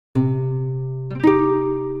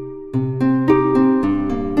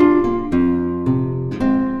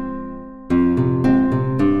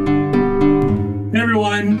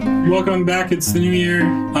welcome back. It's the new year.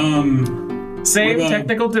 Same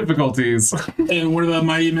technical difficulties. And we're the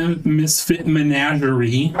Mighty Misfit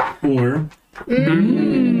Menagerie, or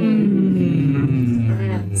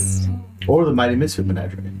or the Mighty Misfit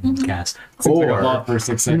Menagerie. Cast. Seems like a lot for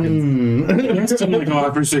 6 seconds. It seemed like a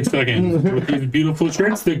lot for 6 seconds. With these beautiful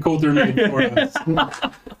shirts that Coulter made for us.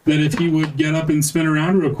 That if he would get up and spin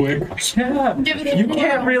around real quick. Yeah. You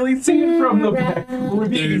can't really see it from the back.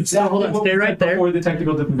 Hold on, stay right there. Before the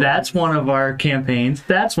technical difficulties. That's one of our campaigns.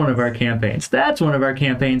 That's one of our campaigns. That's one of our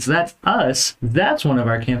campaigns. That's us. That's one of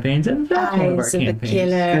our campaigns. And that's one of our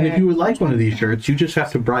campaigns. And if you would like one of these shirts, you just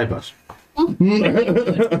have to bribe us. When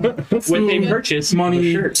they purchase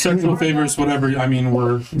money, shirts. sexual favors, whatever. I mean,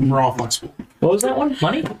 we're all flexible. What was that one?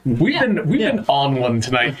 Money? We've been on one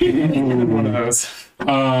tonight. One of those.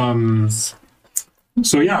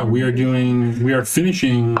 So yeah, we are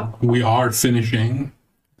finishing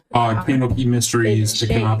Canopic Mysteries, the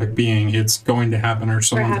Canopic being. It's going to happen or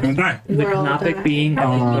someone's going to die. The Canopic being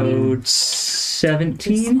episode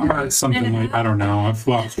 17? Something like, I don't know, I've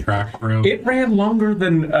lost track, bro. It ran longer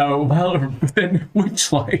than than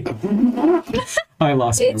Witchlight. I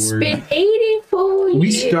lost my word. It's been 84 years.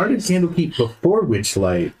 We started Candlekeep before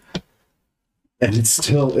Witchlight. And it's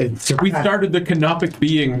still... We started the Canopic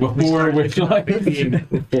being before Witchlight.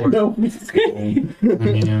 No.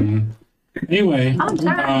 Anyway,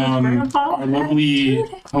 our lovely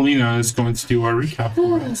Helena is going to do our recap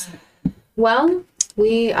for us. Well,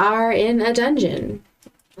 we are in a dungeon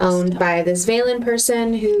owned by this Valen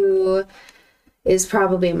person who is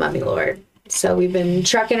probably a mummy lord. So we've been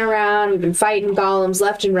trucking around, we've been fighting golems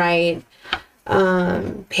left and right.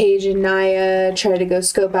 Paige and Naya tried to go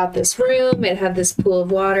scope out this room. It had this pool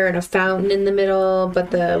of water and a fountain in the middle,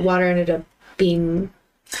 but the water ended up being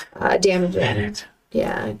damaged.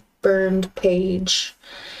 Yeah, burned Paige.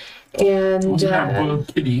 And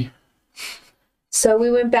Kitty. so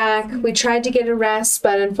we went back. We tried to get a rest,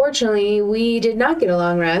 but unfortunately we did not get a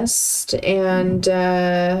long rest. And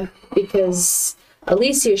because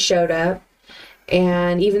Alicia showed up,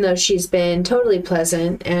 and even though she's been totally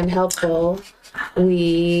pleasant and helpful,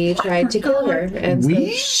 we tried to kill her. And so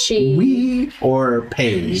we or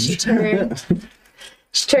Paige?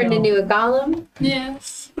 She turned into a golem.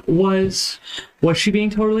 Yes. Was she being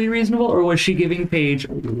totally reasonable, or was she giving Paige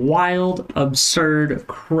wild, absurd,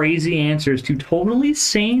 crazy answers to totally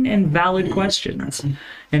sane and valid questions?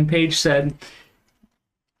 And Paige said,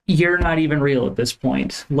 "You're not even real at this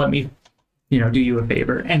point. Let me, do you a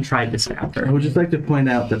favor," and tried to stab her. I would just like to point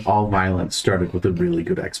out that all violence started with a really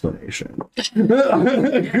good explanation.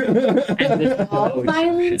 All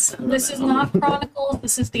violence? This is not Chronicles.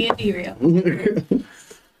 This is the Indie.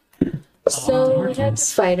 So we had to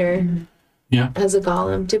fight her. Yeah. As a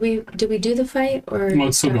golem. Did we do the fight or? Well,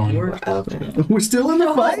 it's still going. Okay. We're still in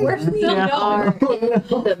the fight. We are in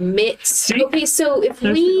the midst. Okay, so if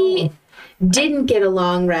we didn't get a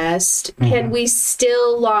long rest, can we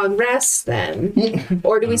still long rest then?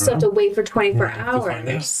 Or do we still have to wait for 24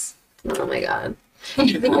 hours? Oh my god.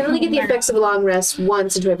 You can only get the effects of a long rest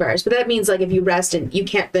once in 24 hours, but that means like if you rest and you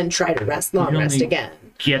can't then try to rest again.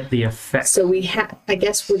 Get the effect. So I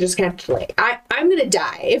guess we're just gonna have to like I'm gonna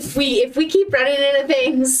die if we keep running into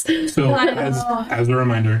things. So as a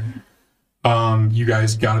reminder, you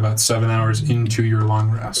guys got about 7 hours into your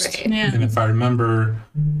long rest. Right. Yeah. And if I remember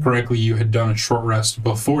correctly, you had done a short rest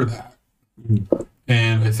before that.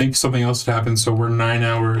 And I think something else had happened, so we're 9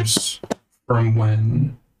 hours from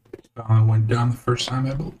when Colin went down the first time,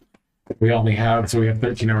 I believe. We only have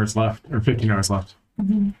 13 hours left, or 15 hours left.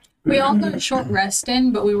 Mm-hmm. We all got a short rest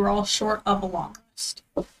in, but we were all short of a long rest.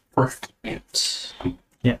 Perfect.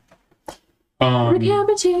 Yeah.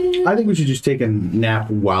 Recapitulated. I think we should just take a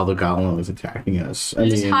nap while the golem is attacking us.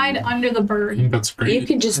 Just hide under the I bird. think that's great. You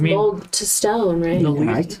can just mold to stone, right?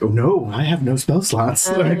 I have no spell slots.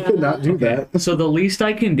 I cannot do that. So the least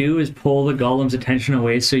I can do is pull the golem's attention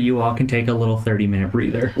away so you all can take a little 30-minute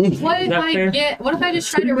breather. What if I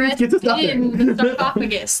just try to rest in the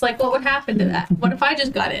sarcophagus? Like, what would happen to that? What if I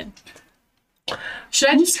just got in? Should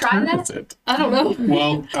I just try that? I don't know.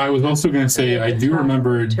 Well, I was also going to say, I do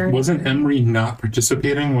remember, wasn't Emery not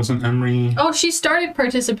participating? Wasn't Emery... Oh, she started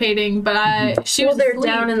participating, but she was there asleep.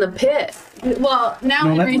 down in the pit. Well, now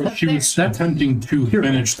Emery's up She there. was attempting to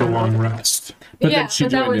finish the long rest. But yeah, then she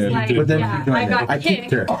but that joined was in. like, But then yeah, she joined I in. got I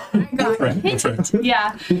kicked hit. her. I got hit. That's right.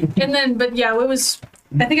 Yeah, and then, but yeah, it was.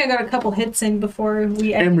 I think I got a couple hits in before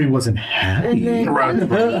we. Emery wasn't happy.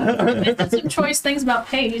 I said some choice things about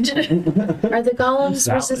Paige. Are the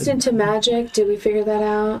golems resistant to magic? Did we figure that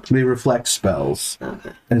out? They reflect spells.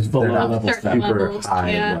 Okay. And they're not Certain super levels,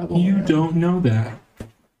 high yeah. level. You don't know that.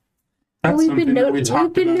 That's We've been, something that we we've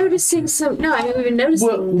talked been about. noticing some. No, I mean we've been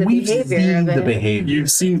noticing the we've behavior seen of the it. behavior.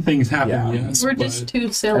 You've seen things happen, Yeah. yes. We're but just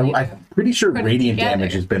too silly. I'm pretty sure Put it radiant together.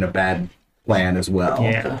 damage has been a bad plan as well.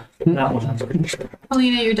 Yeah, that one I'm pretty sure.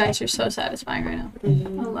 Helena, your dice are so satisfying right now. I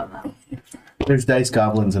love that. There's dice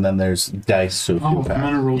goblins and then there's dice Oh, I'm sociopaths.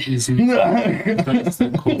 gonna roll these. That's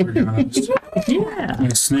the colder guys. Yeah. My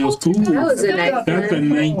snails. Ooh, That was a nice that's a one.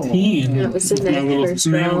 19. That was a My nice little first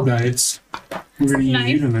snail roll. dice. We're gonna use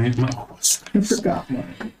you tonight. I forgot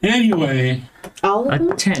mine. Anyway, All A of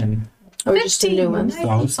them, 10. or just the new ones?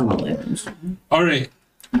 all right.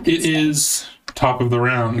 It is top of the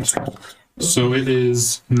round, so it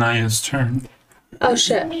is Naya's turn. Oh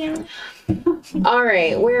shit! All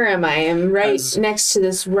right, where am I? I'm right As- next to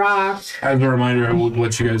this rock. As a reminder, I will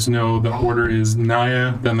let you guys know the order is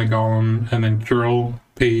Naya, then the Golem, and then Kirill,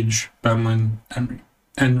 Paige, Benlin,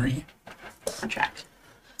 Henry. Contract.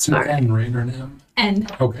 It's an All right. N, right, or an M?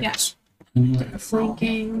 End. Okay. Yeah. Anyway,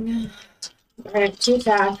 Flanking. All right, 2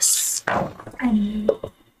 attacks.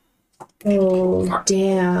 Oh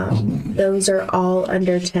damn! Those are all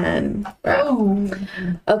under 10. Oh.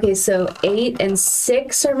 Okay, so 8 and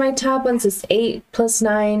 6 are my top ones. It's 8 plus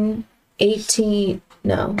 9, 18.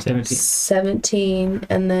 No, 17. 17,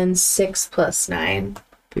 and then 6 plus 9,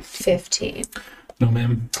 15. no,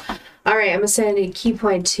 ma'am. All right, I'm gonna send a key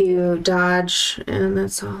point to dodge, and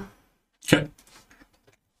that's all. Okay.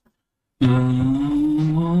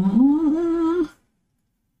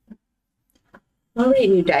 All right,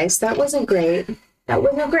 new dice. That wasn't great. That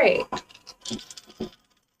wasn't great.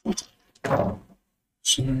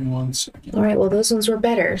 Sorry, 1 second. All right, well, those ones were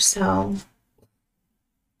better, so.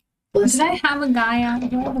 Did Listen, I have a guy on?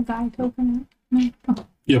 Do I have a guy token? No. Oh,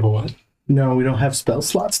 You have a what? No, we don't have spell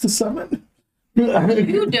slots to summon.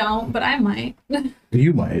 you don't, but I might.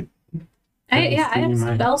 You might. I You have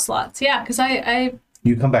might. spell slots. Yeah, because I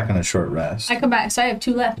You come back on a short rest. come back, so I have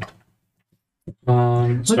 2 left.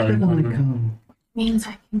 Sorry. Means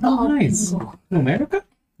I can Oh, call nice. people. America?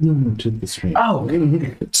 No, to the stream. Oh,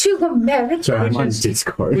 to America. Sorry, I'm on is-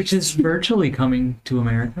 Discord. Which is virtually coming to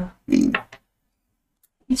America.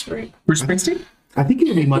 It's rude. Bruce Springsteen? I think it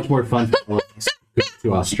would be much more fun for all of us to go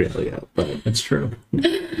to Australia, but That's true.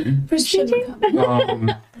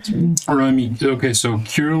 Okay, so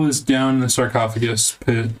Kirill is down in the sarcophagus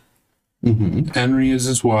pit. Henry is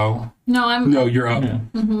as well. No, I'm. No, you're up. Yeah.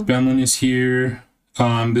 Benlin is here.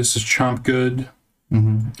 This is Chomp Good.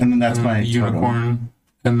 and then that's my unicorn,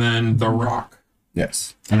 and then the Rock.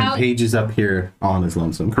 Yes, and How- then Paige is up here on his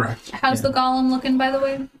lonesome. Correct. How's the golem looking, by the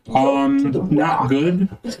way? Not good,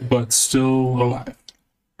 but still alive.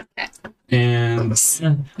 Okay. And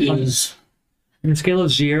Yeah. is On a scale of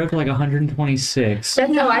 0 to like 126.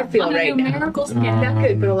 That's how I feel Wanna right do now. miracles? Not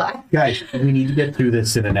good, but alive. Guys, we need to get through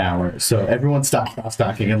this in an hour, so everyone stop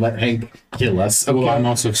cross-talking and let Hank kill us. well, I'm Okay?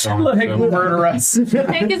 also selling. Let Hank so- murder us.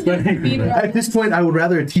 Hank is gonna speed run. At this point, I would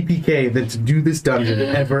rather a TPK than to do this dungeon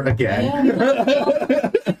ever again.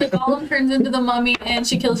 The golem turns into the mummy and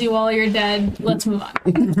she kills you while you're dead. Let's move on.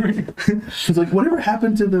 It's like, whatever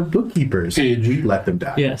happened to the bookkeepers? Paige. We let them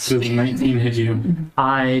die. Yes. Does 19 hit you?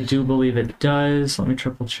 I do believe it does. Let me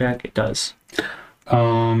triple check. It does.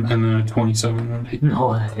 And then a 27 would hit you.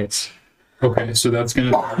 No, that hits. Okay, so that's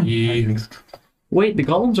gonna be Wait, the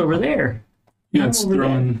golem's over there. yeah, it's over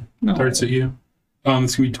throwing No. darts at you.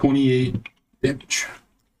 It's gonna be 28 damage.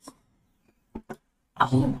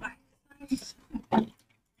 Oh.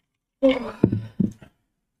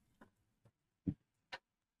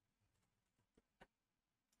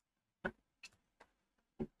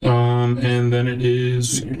 And then it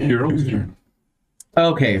is Kirill's turn.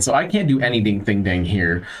 Okay, so I can't do anything thing dang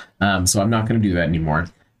here, so I'm not going to do that anymore.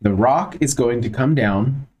 The rock is going to come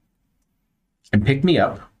down and pick me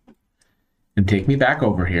up and take me back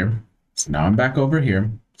over here. So now I'm back over here.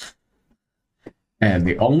 And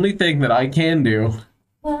the only thing that I can do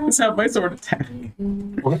is have my sword attack.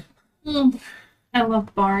 I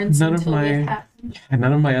love bards. None of until my- this happens. And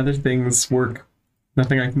none of my other things work.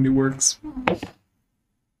 Nothing I can do works.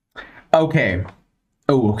 Okay.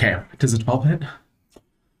 Oh, okay. Does a 12 hit?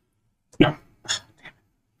 No.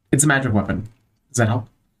 It's a magic weapon. Does that help?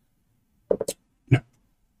 No.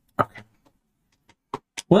 Okay.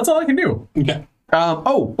 Well, that's all I can do. Okay.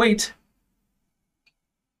 Oh, wait.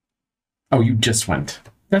 Oh, you just went.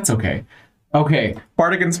 That's okay. Okay.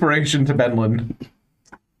 Bardic Inspiration to Benlin.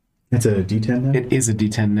 It's a D10 now? It is a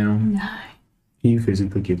D10 now. Can you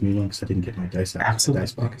physically give me one? Because I didn't get my dice out. Absolutely. The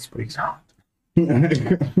dice box, please.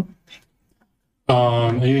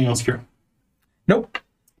 Anything else, Kira? Nope.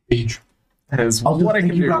 Paige. That is Also, what I can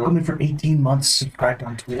thank you, do. Rockman, for 18 months subscribed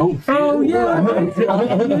on Twitch. Oh yeah.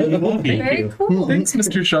 Very cool. Thanks,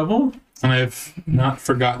 Mr. Shovel. And I've not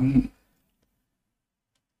forgotten.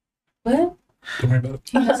 What? Don't worry about it.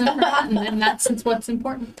 He hasn't forgotten, and that's what's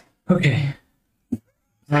important. Okay.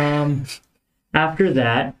 After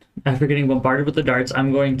that, after getting bombarded with the darts,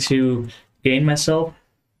 I'm going to gain myself,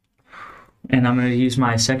 and I'm going to use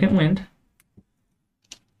my second wind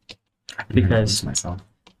because myself.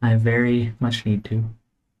 I very much need to.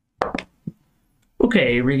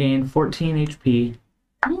 Okay, regain 14 HP.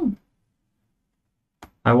 Hmm.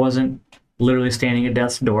 I wasn't literally standing at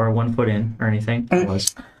death's door, 1 foot in or anything. I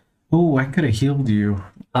was. Oh, I could have healed you.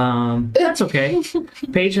 That's okay.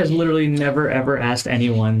 Paige has literally never ever asked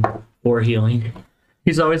anyone for healing.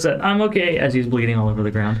 He's always said, "I'm okay," as he's bleeding all over the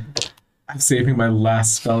ground. I'm saving my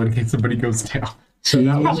last spell in case somebody goes down. So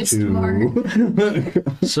that Probably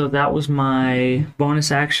smart. So that was my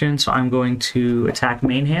bonus action. So I'm going to attack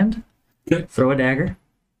main hand. Okay. Throw a dagger.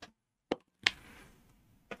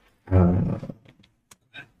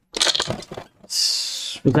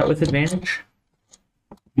 Was that with advantage?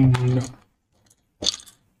 No,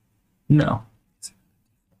 No.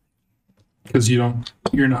 because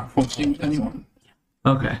you're not flinching with anyone,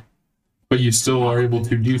 Okay. but you still are able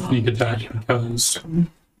to do sneak attack because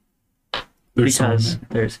there's Because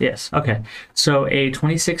there's yes. Okay. So a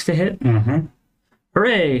 26 to hit. Mm-hmm.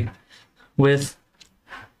 Hooray! With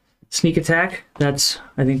sneak attack, that's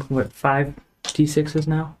I think what 5 d6s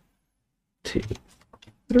now. 2,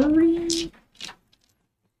 3,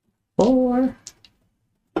 4.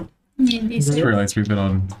 I just realized we've been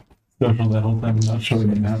on social that whole time and not showing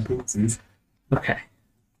them how bootsies. Okay.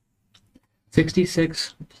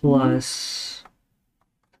 66 plus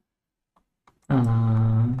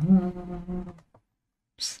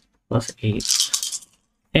plus 8.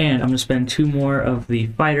 And I'm gonna spend 2 more of the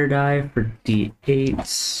fighter die for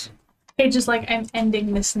d8s. Paige is like, I'm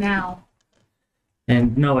ending this now.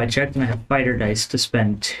 And no, I checked and I have fighter dice to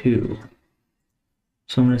spend 2.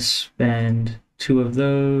 So I'm gonna spend 2 of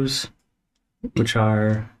those, which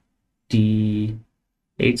are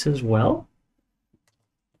d8s as well.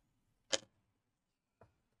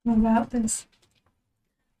 What about this?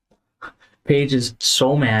 Paige is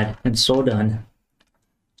so mad and so done.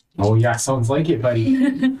 Oh yeah, sounds like it, buddy.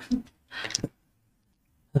 And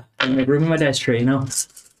I room in my dice tray, you know.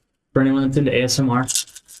 For anyone that's into ASMR.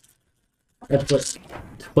 That's what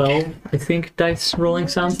 12, I think, dice rolling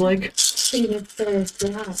sounds like.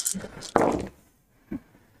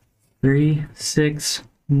 3, 6,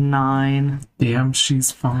 9, Damn,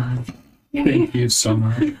 she's fine. Thank you so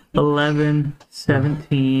much. 11,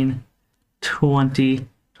 17, 20,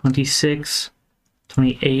 26,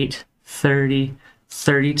 28, 30,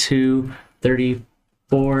 32,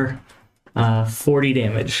 34, 40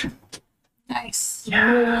 damage. Nice.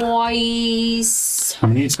 Nice. How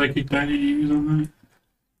many psychic die did you use on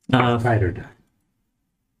that? Fighter die.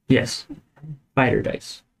 Yes. Fighter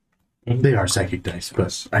dice. They are psychic dice,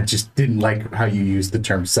 but I just didn't like how you used the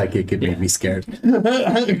term psychic. It made me scared.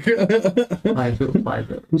 I will apply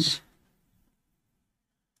those.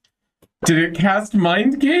 Did it cast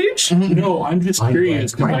Mind Gauge? No, I'm just Mind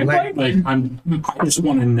curious. 'Cause blank. I just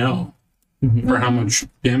want to know Mhm. for how much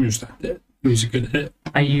damage that did. It was a good hit.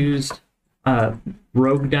 I used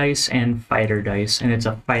rogue dice and fighter dice, and it's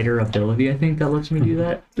a fighter ability, I think, that lets me do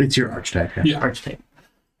that. It's your archetype. Yeah. Yeah. Archetype.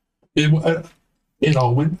 It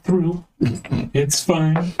all went through. It's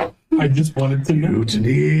fine. I just wanted to know.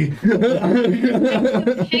 Mutiny. Hank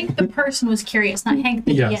the person was curious, not Hank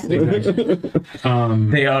the Yes, DM. exactly.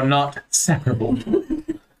 They are not separable.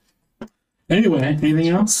 Anyway, anything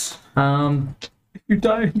else? You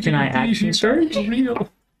die. Can I action surge? Real.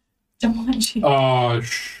 Jumanji.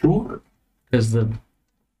 Sure. Because the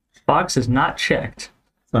box is not checked.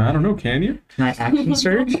 So I don't know. Can you? Can I action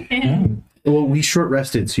surge? Yeah. Well, we short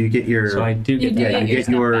rested, so you get your So I do get You do that. yeah, you get get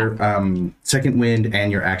your your second wind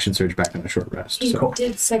and your action surge back on a short rest. You So,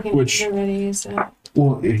 did second Which- already, so.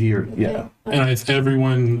 well, if you're yeah. And if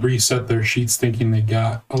everyone reset their sheets thinking they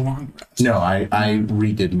got a long rest. No, I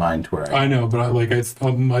redid mine to where I I know, but I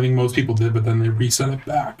think most people did, but then they reset it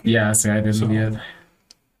back. Yeah. See, I didn't So- yet.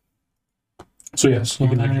 So yes, you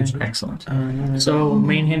can action surge. Excellent. So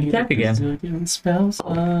main hand attack again. Spell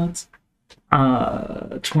slots.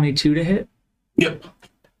 22 to hit. Yep.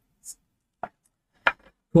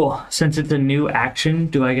 Cool. Since it's a new action,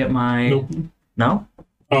 do I get my... Nope. No?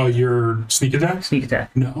 Your sneak attack? Sneak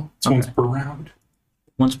attack. No, it's Okay. once per round.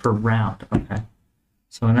 Once per round. Okay.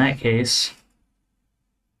 So in that case...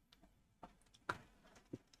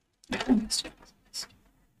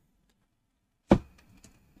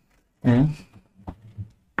 Yeah.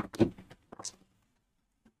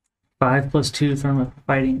 5 plus 2 from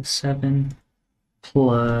fighting 7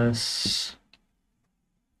 plus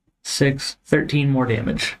 6, 13 more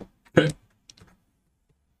damage. Okay.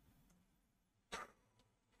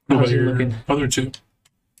 What How's about he your looking? other two?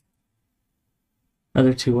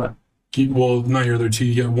 Other two what? Well, not your other two.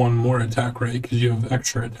 You get one more attack, right? Because you have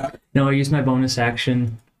extra attack. No, I used my bonus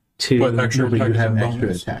action to. But extra But attack you is a have extra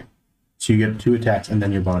bonus. attack. So you get 2 attacks and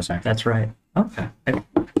then your bonus action. That's right. Okay. I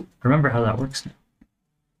remember how that works now.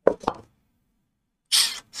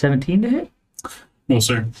 17 to hit? No,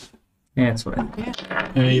 sir. Yeah, that's what I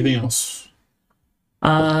think. Anything else?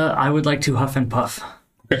 I would like to huff and puff.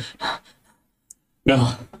 Okay.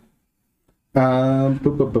 Bella. I'm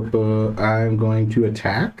going to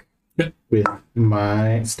attack Okay. with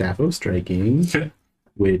my Staff of Striking, Okay.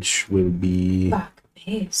 which will be Fuck,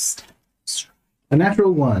 paste. a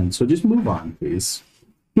natural 1. So just move on, please.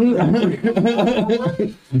 Anything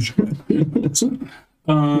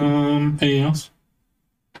else?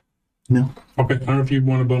 No. Okay. I don't know if you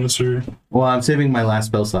want a bonus or Well, I'm saving my last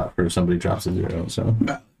spell slot for if somebody drops a 0. So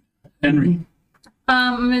Henry.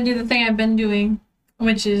 I'm gonna do the thing I've been doing,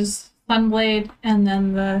 which is Sunblade and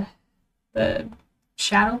then the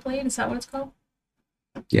Shadow Blade. Is that what it's called?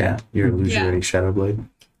 yeah, your illusionary Shadow Blade.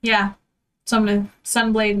 Yeah. So I'm gonna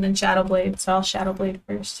Sunblade and then Shadow Blade. So I'll Shadow Blade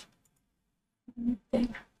first. I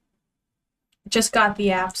just got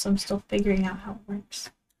the app, so I'm still figuring out how it works.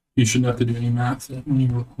 You shouldn't have to do any math when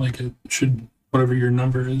you like it. Should whatever your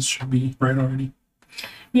number is should be right already.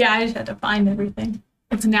 Yeah, I just had to find everything.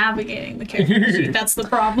 It's navigating the character sheet. That's the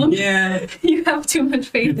problem. Yeah. You have too much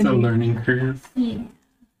faith It's in a me. learning curve. Yeah.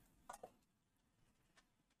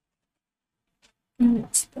 And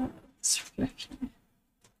it's the reflection.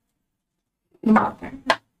 Not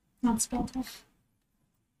spell test.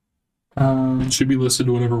 It should be listed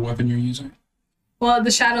to whatever weapon you're using. Well,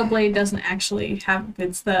 the Shadow Blade doesn't actually have if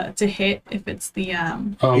it's the to hit if it's the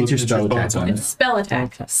Oh, It's your spell attack on it. it's spell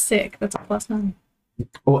attack. Okay. Sick. That's a +9.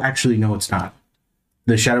 Oh, actually, no, it's not.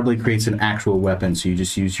 The Shadow Blade creates an actual weapon, so you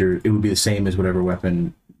just use your. It would be the same as whatever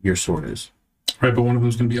weapon your sword is. Right, but one of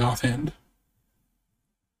them's going to be offhand.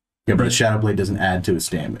 Yeah, but the Right. Shadow Blade doesn't add to its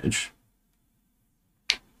damage.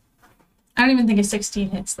 I don't even think a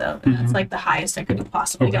 16 hits though. And That's Mhm. like the highest I could have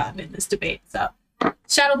possibly Okay. gotten in this debate. So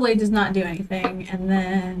Shadow Blade does not do anything, and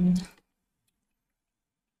then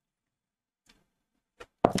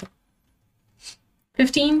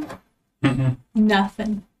 15, Mm-mm.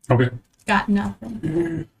 nothing. Okay. Got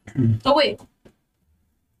nothing. Oh wait,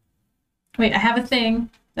 I have a thing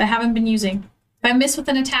that I haven't been using. If I miss with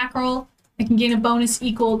an attack roll, I can gain a bonus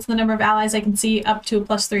equal to the number of allies I can see up to a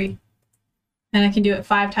 +3, and I can do it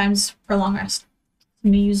 5 times per long rest.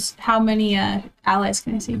 I'm gonna use how many allies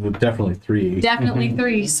can I see? Definitely 3. Definitely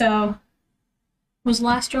 3. So, what was the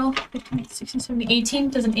last roll? 15, 16, 17, 18.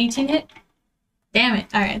 Does an 18 hit? Damn it.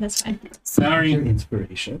 All right, that's fine. Sorry.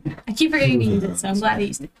 Inspiration. I keep forgetting to use it, so I'm glad I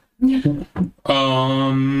used it. Anything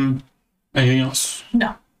else?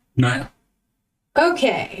 No. Naya.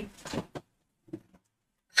 Okay.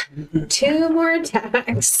 2 more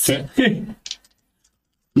attacks. Okay.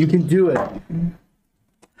 You can do it.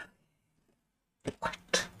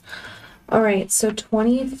 All right, so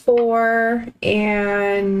 24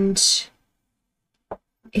 and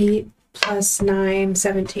 8 plus 9,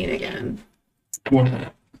 17 again. 1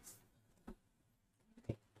 minute.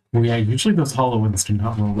 Well, yeah, usually those hollow ones do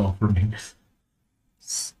not roll well for me.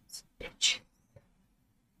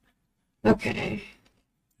 Okay.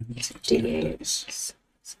 D8.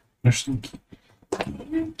 There's some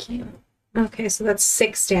Okay, so that's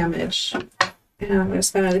 6 damage. And I'm going to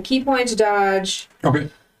spend another key point to dodge. Okay.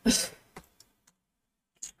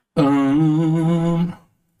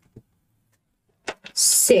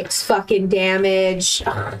 6 fucking damage.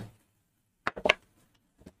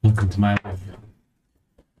 Welcome to my life.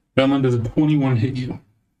 Belmont, does a 21 hit you?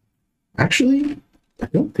 Actually, I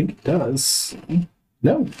don't think it does.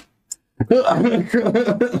 No.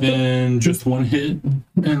 Then just 1 hit, and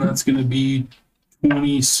that's going to be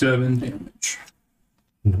 27 damage.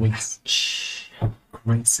 Nice. Oh,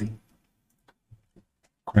 crazy.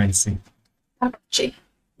 Crazy. Gee.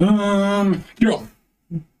 Girl.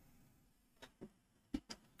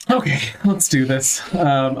 Okay, let's do this.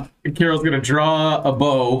 Carol's gonna draw a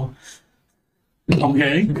bow.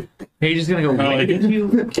 Okay. Paige is gonna go I like right it. at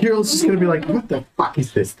you. Carol's just gonna be like, what the fuck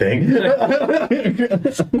is this thing?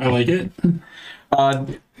 I like it. I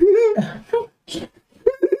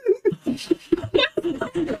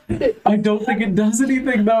don't think it does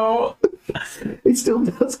anything though. It still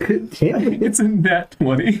does good damage. It's in that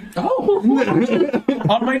 20. Oh,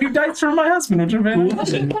 On my new dice from my husband, which are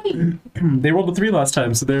fantastic. They rolled a 3 last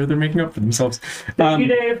time, so they're making up for themselves. thank you,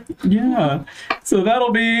 Dave. Yeah. So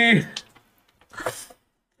that'll be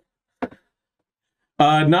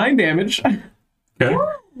 9 damage. Okay.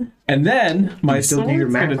 And then my You still do your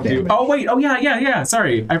sword's max gonna do. damage. Oh wait, yeah.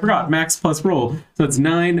 Sorry, I forgot. Max plus roll. So it's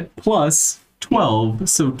 9 plus 12,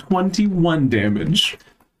 so 21 damage.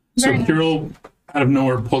 So Very nice. Kirill, out of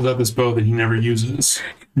nowhere, pulls out this bow that he never uses.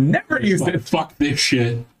 Never He's used like, it. fuck this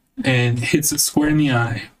shit, and hits it square in the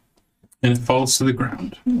eye, and it falls to the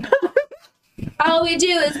ground. All we do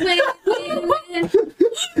is win.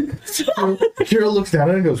 Kira looks down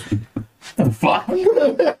at it and goes, Fuck.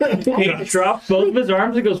 He drops both of his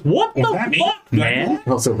arms and goes, "What the that me? fuck, man?"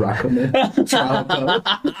 also rock on it.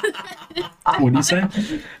 What do you say?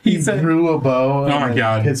 He drew a bow. Oh my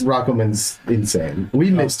God. His Rockoman's insane.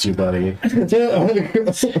 We missed you, buddy.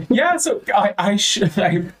 Yeah, so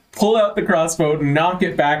I pull out the crossbow, knock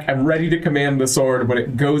it back. I'm ready to command the sword when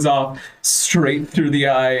it goes off straight through the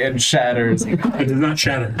eye and shatters. It does not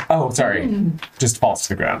shatter. Oh, sorry. Just falls to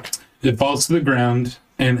the ground. It falls to the ground,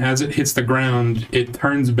 and as it hits the ground, it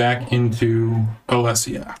turns back into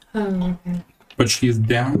Alessia. Oh, okay. But she is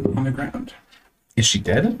down on the ground. Is she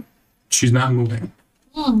dead? She's not moving.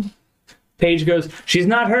 Paige goes, "She's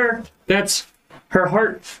not her. That's her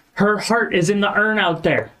heart. Her heart is in the urn out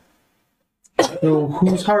there. So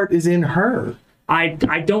whose heart is in her? I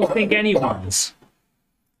don't think anyone's."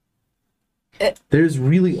 There's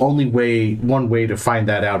really only one way to find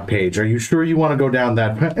that out, Paige. Are you sure you want to go down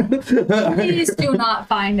that path? Please do not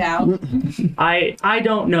find out. I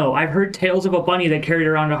don't know. I've heard tales of a bunny that carried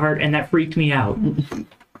around a heart, and that freaked me out.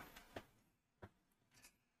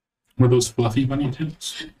 Were those fluffy bunny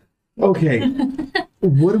tails? Okay.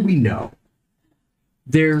 What do we know?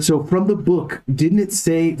 There's So from the book, didn't it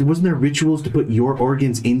say, wasn't there rituals to put your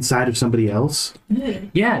organs inside of somebody else?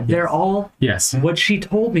 yeah, they're all. Yes. What she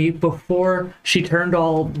told me before she turned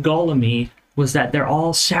all Gollum-y was that they're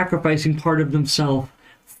all sacrificing part of themselves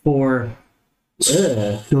for.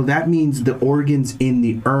 So that means the organs in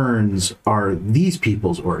the urns are these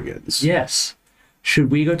people's organs. Yes. Should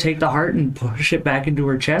we go take the heart and push it back into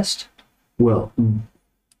her chest? Well,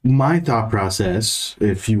 my thought process,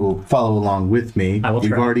 if you will follow along with me, I will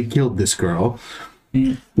you've try. already killed this girl.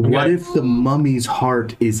 Mm. What Okay. if the mummy's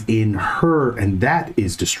heart is in her and that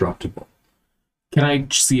is destructible? Can I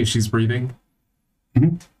see if she's breathing?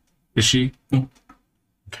 Mhm. Is she? No.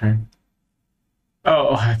 Okay.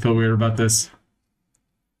 Oh, I feel weird about this.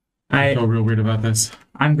 I feel real weird about this.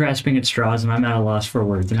 I'm grasping at straws and I'm at a loss for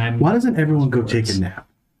words. And I'm Why doesn't everyone go take a nap?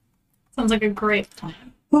 Sounds like a great plan.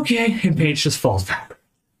 okay. And Paige just falls back.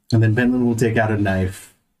 And then Benlin will take out a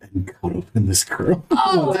knife and cut open this girl.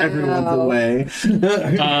 Oh, Once everyone's wow. away.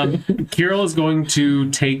 Kirill is going to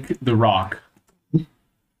take the rock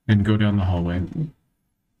and go down the hallway.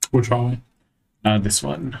 Which hallway? This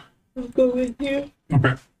one. Okay.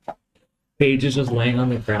 Paige is just laying on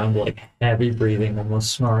the ground, like heavy breathing,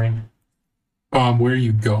 almost snoring. Where are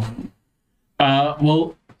you going?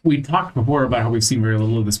 Well, we talked before about how we've seen very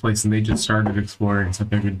little of this place, and they just started exploring, so I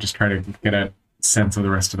think we'd just try to get a sense of the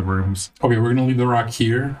rest of the rooms. Okay, we're gonna leave the rock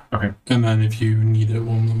here, Okay. and then if you need it,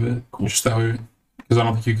 we'll move it. Just that way, because I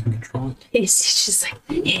don't think you can control it. He's just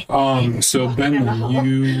like, So Ben,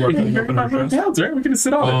 you are going to open our chest. Yeah, that's right. We're gonna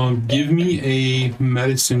sit on it. Give me a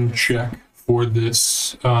medicine check for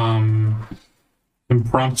this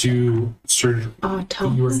impromptu surgery.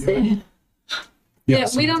 autopsy. Yeah,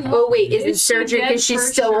 we don't know. Oh wait, is it Is she surgery dead because she's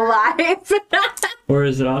for still sure? alive? Or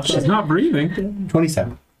is it off? She's not breathing.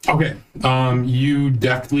 27. Okay. You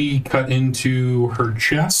deftly cut into her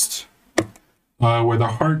chest, where the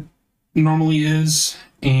heart normally is,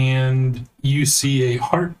 and you see a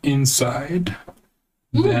heart inside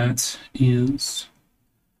that is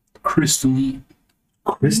crystalline.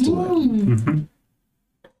 Crystalline. Mhm.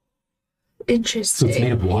 Interesting. So it's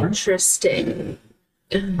made of water? Interesting.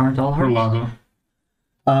 Aren't all Or hearts? lava.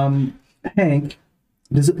 Hank,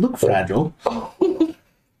 does it look fragile?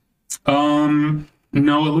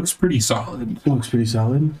 No, it looks pretty solid. It looks pretty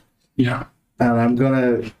solid. Yeah. And I'm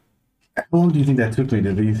gonna. How long do you think that took me?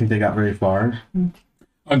 Do you think they got very far?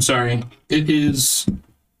 I'm sorry. It is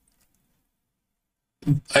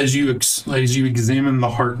as you examine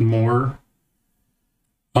the heart more.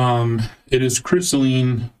 It is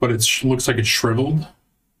crystalline, but it looks like it's shriveled.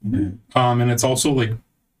 And it's also like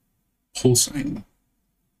pulsing.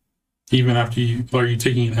 Even after are you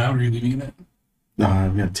taking it out or are you leaving it in? No,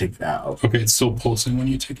 I'm gonna take that out. Okay, it's still pulsing when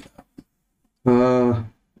you take it out.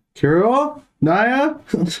 Kirill? Naya?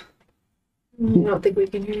 I don't think we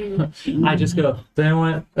can hear you. I just go, they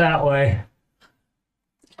went that way.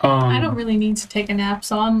 I don't really need to take a nap,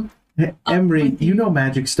 so I'm. Emery, you know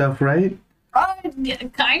magic stuff, right? Yeah,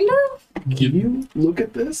 kind of. Can you look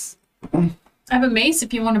at this? I have a mace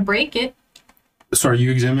if you want to break it. So are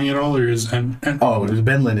you examining it all, or is and Oh,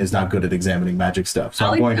 Benlin is not good at examining magic stuff, so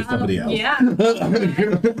I'm going to somebody else. Yeah.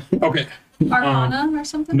 okay? Arcana or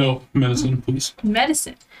something? No, medicine, please.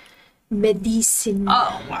 Medicine. Medicine.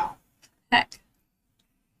 Oh, wow. Heck.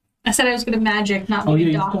 I said I was good at magic, not Oh, be yeah,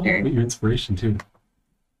 a you still doctor. have your inspiration, too.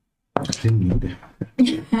 I didn't need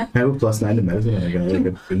it. I have a +9 to medicine and I got like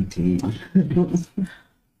an 18.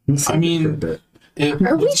 I mean, it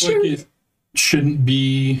Are we looks sure? like it shouldn't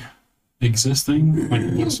be existing. Like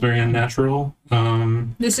it looks very unnatural.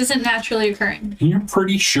 This isn't naturally occurring. And you're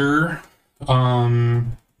pretty sure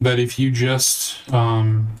that if you just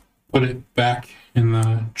put it back in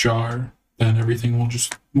the jar, then everything will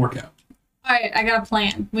just work out. All right, I got a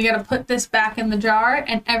plan. We got to put this back in the jar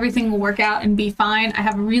and everything will work out and be fine. I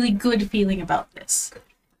have a really good feeling about this.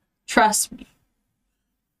 Trust me.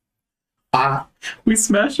 We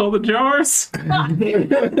smashed all the jars.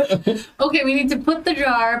 Okay, we need to put the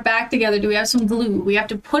jar back together. Do we have some glue? We have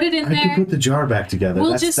to put it in I can there. put the jar back together.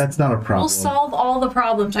 We'll That's not a problem. We'll solve all the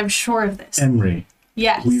problems. I'm sure of this. Emery,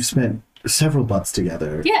 Yes. we've spent several months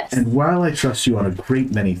together. Yes. And while I trust you on a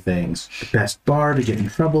great many things, the best bar to get in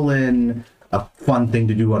trouble in, a fun thing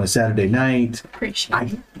to do on a Saturday night, Appreciate I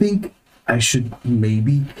it. think I should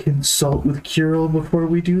maybe consult with Kirill before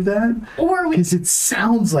we do that. Or we. Because it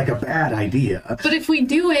sounds like a bad idea. But if we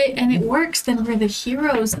do it and it works, then we're the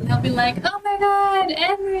heroes, and they'll be like, "Oh my God,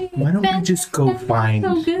 Henry! Why don't we just go find-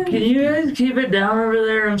 So good." Can you guys keep it down over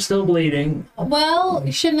there? I'm still bleeding. Well,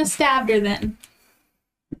 you shouldn't have stabbed her then.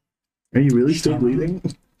 Are you really still bleeding?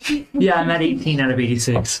 Yeah, I'm at 18 out of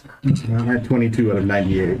 86. I'm at 22 out of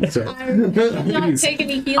 98. So. Not take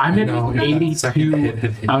any healing. I'm No, at if that second 82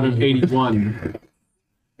 hit out of 81.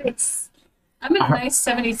 I'm at a nice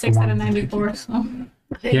 76 out of 94. So.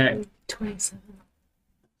 Yeah. 27.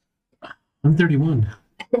 I'm 31.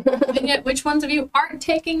 And yet, which ones of you aren't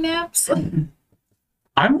taking naps?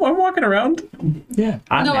 I'm walking around. Yeah.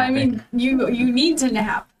 I'm No, I napping. mean you need to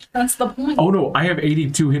nap. That's the point. Oh no, I have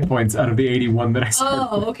 82 hit points out of the 81 that I started.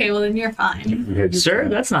 Oh, okay. Well, then you're fine. Sir,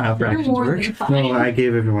 that's not how You're fractions more work. than fine. No, I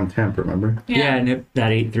gave everyone temp, remember? Yeah, and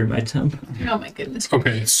that ate through my temp. Oh my goodness.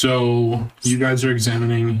 Okay, so you guys are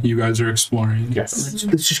examining. You guys are exploring. Yes.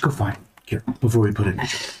 Let's just go find Kirill before we put it in the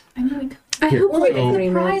jar. I know we could. I hope we're in So-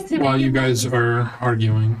 agreement. While you guys are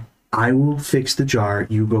arguing, I will fix the jar.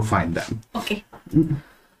 You go find them. Okay. And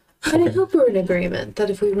I hope we're in agreement that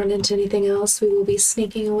if we run into anything else, we will be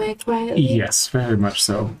sneaking away quietly. Yes, very much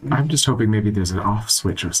so. I'm just hoping maybe there's an off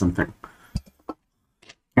switch or something. all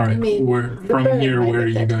right. mean, Where the from bird here? might Where are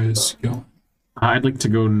be you there. guys going? I'd like to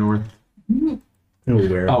go north.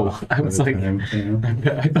 Where? Oh, I was like, I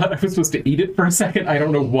thought I was supposed to eat it for a second. I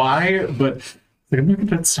don't know why, but like, I'm not gonna,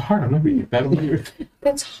 that's hard. I'm not gonna eat that.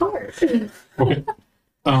 That's hard. Okay.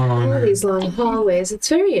 All these long hallways, it's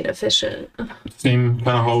very inefficient. Same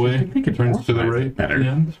kind of hallway. think it Turns to the qualifies right. better. At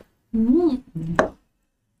the end.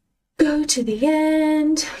 Go to the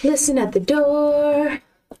end, listen at the door.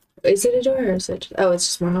 Is it a door or is it? Oh, it's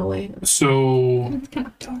just more hallway. So It's kind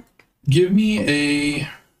of dark. give me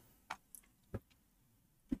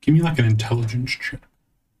like an intelligence check.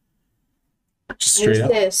 Just straight Where's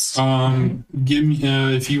up. this? Give me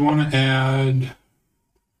if you want to add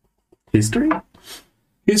History?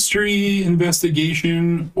 history,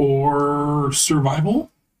 investigation, or survival.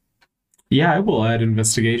 Yeah, I will add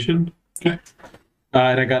investigation. Okay.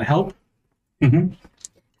 And I got help. Mm-hmm.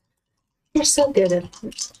 You're so good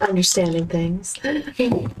at understanding things.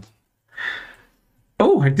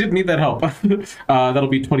 Oh, I did need that help. That'll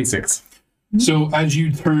be 26. So as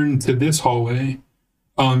you turn to this hallway,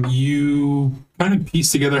 you kind of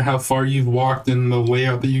piece together how far you've walked and the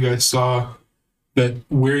layout that you guys saw. That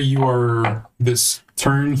where you are, this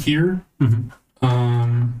turn here,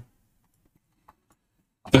 that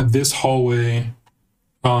this hallway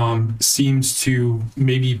seems to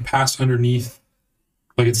maybe pass underneath,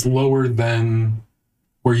 like it's lower than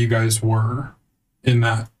where you guys were in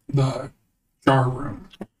the jar room.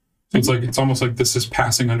 So it's almost like this is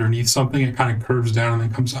passing underneath something. It kind of curves down and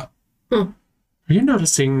then comes up. Are you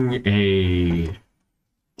noticing a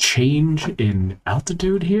change in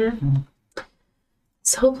altitude here?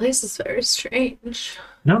 This whole place is very strange.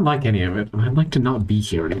 I don't like any of it. I'd like to not be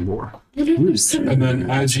here anymore. And then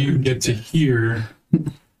as you get to here,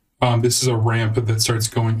 this is a ramp that starts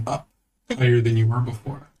going up higher than you were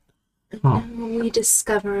before. Oh, We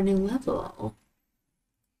discover a new level.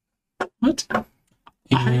 what?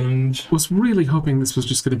 And Was really hoping this was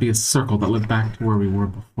just going to be a circle that led back to where we were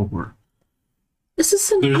before. Is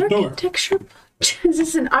this an There's a door. architecture? Is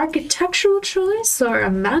this an architectural choice or a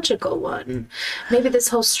magical one? Maybe this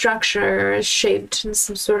whole structure is shaped in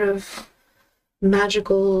some sort of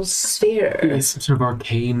magical sphere. It's some sort of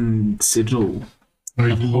arcane sigil. are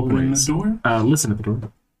you opening the door? Listen at the door.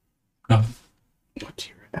 No. What's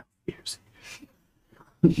your ears?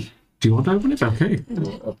 Do you want to open it? Okay.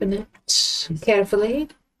 I'll open it carefully.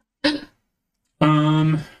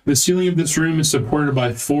 The ceiling of this room is supported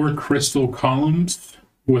by 4 crystal columns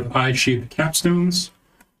with eye-shaped capstones.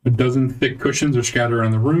 A dozen thick cushions are scattered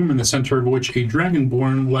around the room, in the center of which a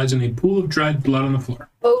dragonborn lies in a pool of dried blood on the floor.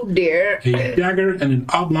 Oh dear. A dagger and an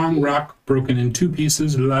oblong rock broken in 2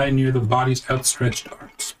 pieces lie near the body's outstretched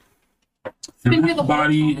arms. been And here the that whole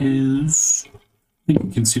body is... I think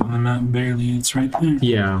you can see it on the map barely. It's right there.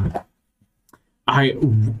 Yeah.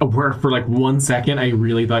 For like 1 second, I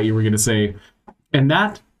really thought you were going to say, and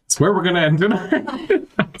that's where we're going to end tonight.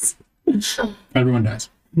 Everyone dies.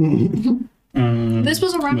 This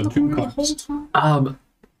was around The the two corner the whole clocks. time.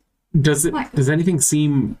 Does anything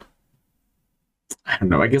seem, I don't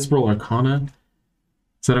know, I guess roll Arcana.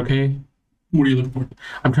 Is that okay? What are you looking for?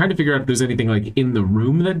 I'm trying to figure out if there's anything like in the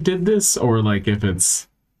room that did this, or like if it's...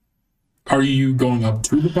 Are you going up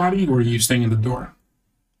to the body, or are you staying at the door?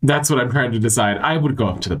 That's what I'm trying to decide. I would go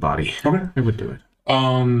up to the body. Okay. I would do it.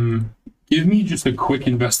 Give me just a quick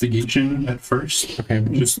investigation at first. Okay.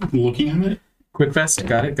 Just looking at it. Quick vest.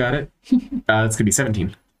 Got it. It's going to be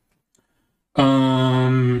 17.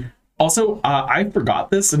 Also, I forgot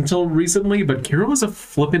this until recently, but Kira was a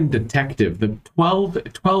flippin' detective. The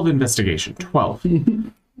 12 investigation. 12.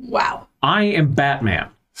 Wow. I am Batman.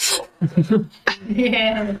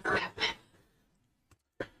 Yeah.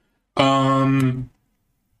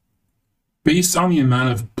 Based on the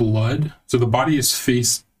amount of blood, so the body is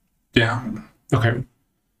face down. Okay.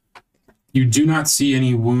 You do not see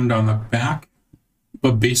any wound on the back,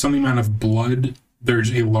 but based on the amount of blood,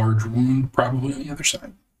 there's a large wound probably on the other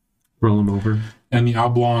side. Roll him over. And the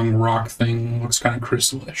oblong rock thing looks kind of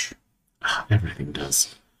crystalish. Everything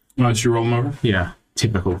does. Unless you roll them over. Yeah.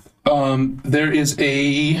 Typical. There is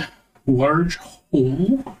a large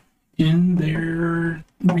hole in their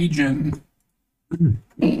region.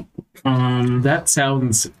 That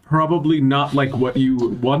sounds probably not like what you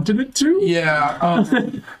wanted it to. Yeah,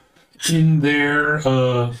 in their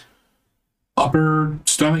upper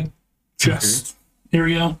stomach, chest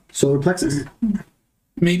area, Solar plexus.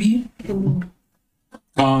 maybe.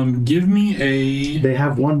 Give me a. They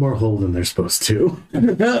have one more hole than they're supposed to.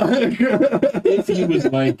 If you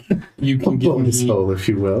would like, you can give Bonus me hole, if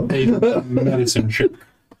you will. a medicine check.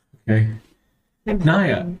 Okay. I'm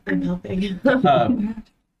Naya. helping. I'm helping.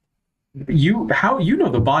 You know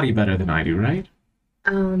the body better than I do, right?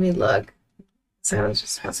 Let me look. So I was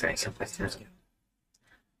just medicine.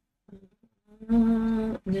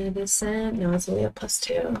 No, it's only a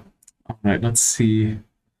 +2. All right, let's see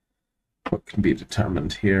what can be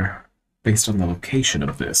determined here based on the location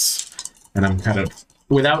of this. And I'm kind of,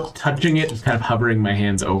 without touching it, just kind of hovering my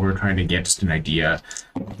hands over, trying to get just an idea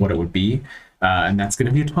of what it would be. And that's going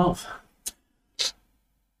to be a 12.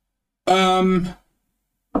 Are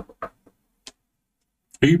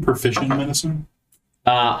you proficient in medicine?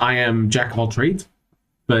 I am jack of all trades,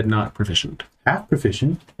 but not proficient. Half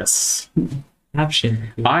proficient. Yes. Option.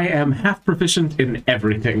 I am half proficient in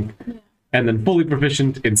everything, and then fully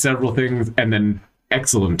proficient in several things, and then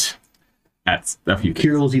excellent at a few things.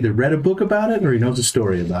 Kirill's either read a book about it or he knows a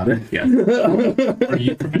story about it. Yeah. Are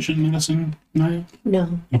you proficient in medicine, Naya?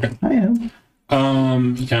 No. Okay. I am.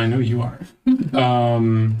 Yeah, I know you are.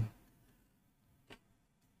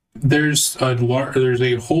 There's a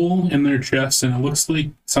hole in their chest, and it looks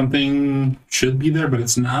like something should be there, but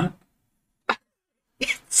it's not.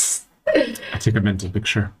 I take a mental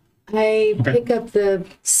picture. I pick up the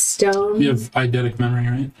stone, You have eidetic memory,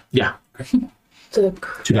 right? Yeah. the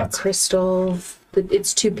dots. crystal.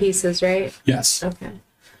 It's 2 pieces, right? Yes. Okay.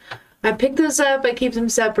 I pick those up. I keep them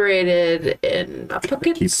separated in my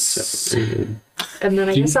pockets. Keep it separated. And then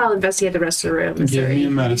I guess I'll investigate the rest of the room. Is Give there me a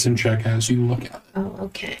any- medicine check as you look at it. Oh,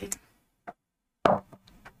 okay.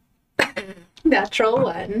 Natural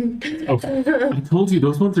 1. Okay. I told you,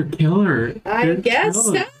 those ones are killer. I They're guess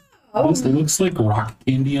killer. so. This looks like rock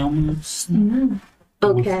candy almost. It looks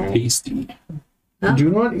Okay. tasty. Do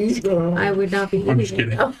not eat them. I would not be I'm just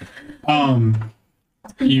eating it. kidding.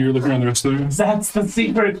 You're looking around the rest of the room? That's the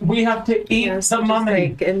secret. We have to eat Yeah, so some just, mummy.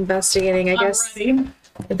 like investigating. I guess. Already.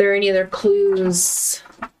 Are there any other clues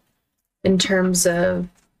in terms of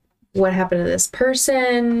what happened to this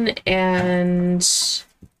person? And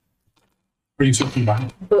Are you searching body?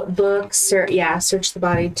 Books, or search the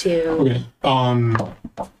body too. Okay.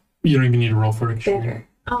 You don't even need to roll for it. Better.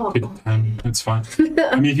 Oh. Take 10. It's fine.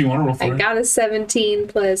 I mean, if you want to roll for I it. got a 17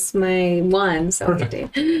 plus my 1, so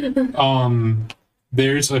Perfect.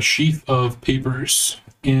 There's a sheaf of papers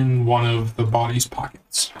in one of the body's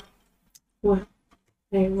pockets. What?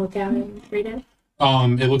 Can I look at it and read it?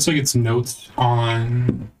 It looks like it's notes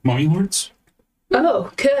on mummy lords.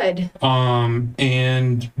 Oh, good.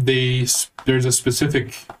 And there's a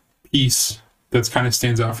specific piece that's kind of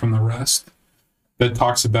stands out from the rest that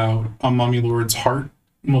talks about a mummy lord's heart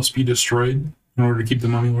must be destroyed in order to keep the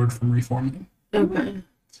mummy lord from reforming. Okay.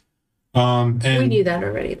 And We knew that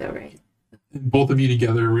already, though, right? both of you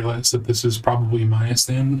together realize that this is probably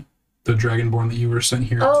Myastan, the dragonborn that you were sent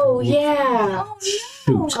here. Oh, to yeah.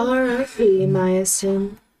 Shoot. R.I.P.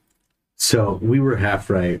 Myastan. So we were half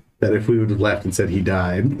right that if we would have left and said he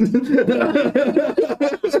died.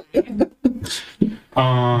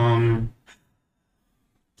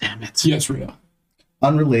 Damn it. Yes, Ria.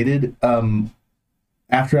 Unrelated,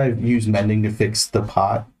 after I've used mending to fix the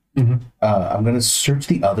pot, Mhm. I'm going to search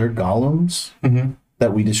the other golems Mm-hmm.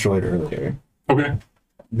 that we destroyed earlier. Okay.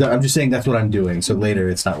 I'm just saying that's what I'm doing, so later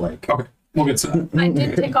it's not like... Okay. We'll get to that. I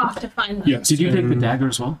did take off to find them. Yes. Did you take the and- dagger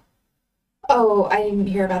as well? Oh, I didn't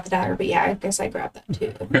hear about the dagger, but yeah, I guess I grabbed that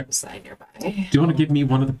too. Okay. It's like nearby. Do you want to give me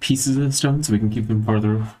one of the pieces of the stone so we can keep them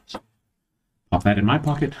farther? Pop that in my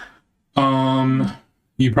pocket.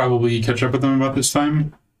 You probably catch up with them about this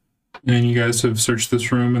time, and you guys have searched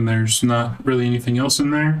this room, and there's not really anything else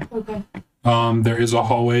in there. Okay. There is a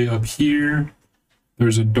hallway up here.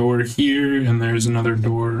 There's a door here, and there's another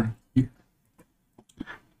door here.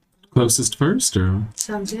 Closest first, or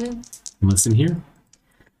Sounds good. listen here?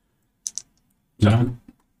 Done.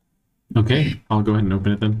 Okay, I'll go ahead and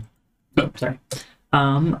open it then. Oh, Sorry.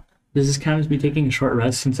 Does this count as me taking a short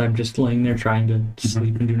rest since I'm just laying there trying to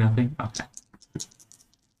sleep and do nothing? Okay.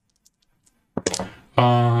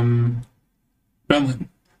 Benlin,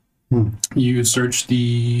 Hmm. you searched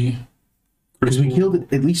the Because we crystal.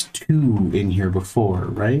 killed at least 2 in here before,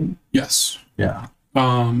 right? Yes. Yeah.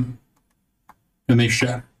 And they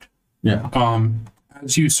shattered. Yeah.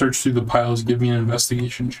 As you search through the piles, give me an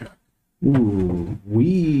investigation check. Ooh,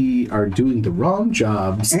 we are doing the wrong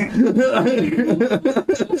jobs.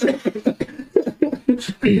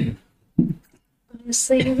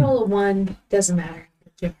 Honestly, you roll a 1, doesn't matter.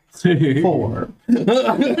 4.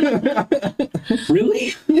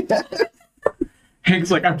 Really?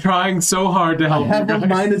 Hank's like, I'm trying so hard to I help you have a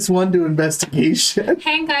guys. -1 to investigation.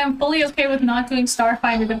 Hank, I am fully okay with not doing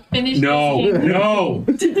Starfinder to finish No, this game. no.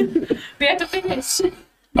 We have to finish.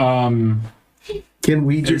 Can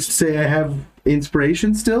we just say I have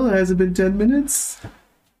inspiration still? Has it been 10 minutes?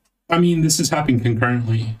 I mean, this is happening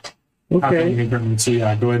concurrently. Happening Okay. concurrently. So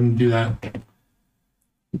yeah, go ahead and do that.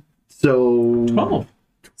 So 12.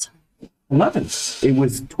 11. it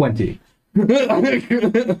was 20.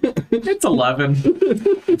 It's 11.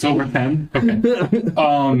 It's over 10.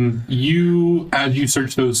 Okay. You, as you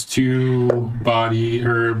search those 2 body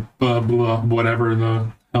or blah blah whatever the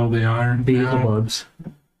hell they are. now, Beelzebubs.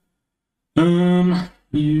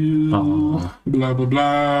 you Aw. blah blah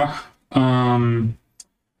blah.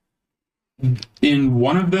 In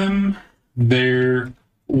one of them, there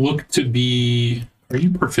look to be. Are you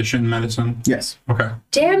proficient in medicine? Yes. Okay.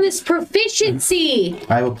 Damn this proficiency!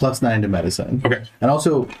 I have a +9 to medicine. Okay. And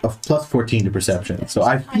also a +14 to perception. So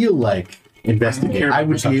I feel like investigate. I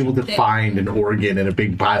would be able to find an organ in a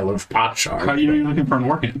big pile of pot How shards. do you know you're looking for an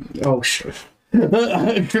organ? Oh, shit.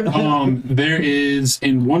 There is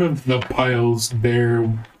in one of the piles. There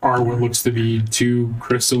are what looks to be 2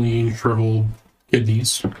 crystalline shriveled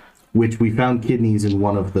kidneys. Which we found kidneys in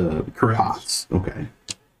one of the Correct. pots. Okay.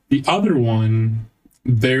 The other one,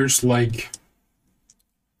 there's like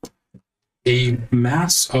a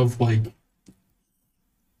mass of like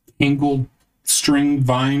tangled string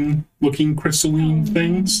vine looking crystalline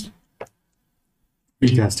things.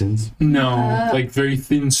 Intestines. No, like very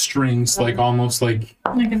thin strings, like almost like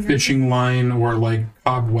Like a fishing line or like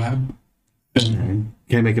cobweb. thing.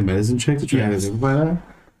 Can I make a medicine check to try to Yes. identify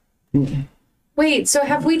that? Wait, so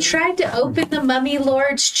have we tried to open the mummy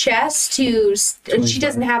lord's chest to... She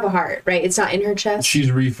doesn't have a heart, right? It's not in her chest? She's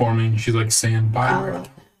reforming. She's like sand by.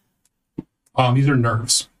 These are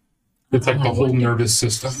nerves. It's like the whole nervous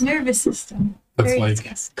system. nervous system. That's Very like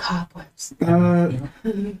disgusting. Cobwebs.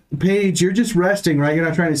 Paige, you're just resting, right? You're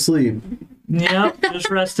not trying to sleep. Yep, just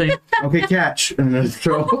resting. Okay, catch. I'm gonna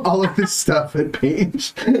throw all of this stuff at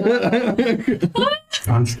Paige.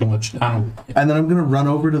 I'm just gonna let you down. And then I'm gonna run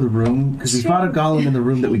over to the room because we fought a golem in the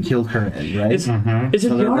room that we killed her in, right? Is it So I'm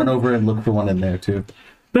gonna run your... over and look for one in there too.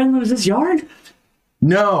 Ben, was this yarn?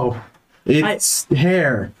 No, it's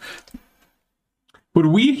hair. Would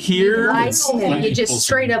we You hear? lied to him. You just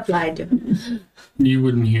straight up lied to him. You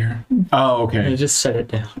wouldn't hear. Oh, I okay. just set it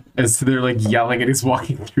down. As they're like yelling and he's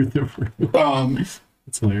walking through the room.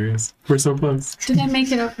 It's hilarious. We're so close. Did I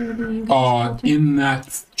make it over to you guys? In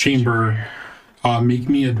that chamber, make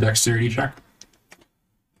me a dexterity check.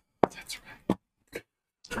 That's right.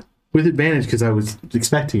 With advantage, because I was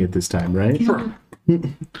expecting it this time, right? Sure.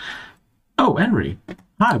 Oh, Henry.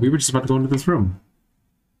 Hi, we were just about to go into this room.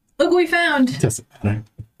 Look what we found. Doesn't matter.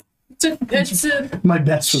 It's a My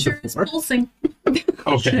best sure was it's before. pulsing.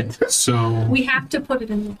 Okay. So We have to put it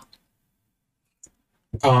in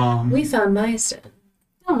the We found Maeston.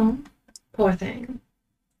 Oh. Poor thing.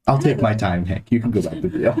 I'll take my time, Hank. You can go back to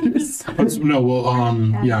the others. no,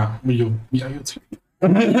 well, you'll take.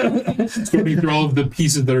 It's going through all of the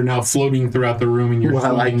pieces that are now floating throughout the room, and you're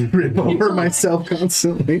While I floating. rip over myself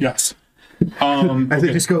constantly. Yes. As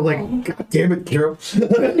they just go like, God damn it, Carol. You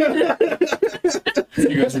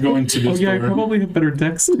guys are going to this door. probably have better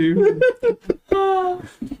decks too.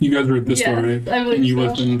 You guys were at this Yeah, door, right? I believe And you so.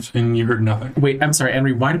 listened, and you heard nothing. Wait, I'm sorry,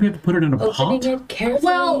 Henry. Why do we have to put it in a Opening pot? it carefully.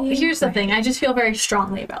 Well, here's the thing. I just feel very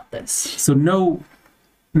strongly about this. So no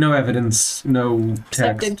evidence, no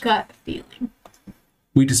Except a text. gut feeling.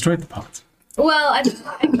 We destroyed the pots. Well, I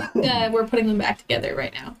think we're putting them back together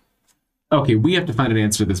right now. Okay, we have to find an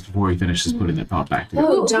answer to this before he finishes putting that pot back together.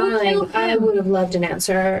 Oh, Who darling, killed I him? would have loved an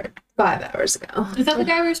answer 5 hours ago. Is that the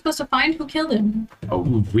guy we were supposed to find? Who killed him?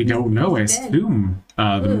 Oh, we don't know. I He's dead. assume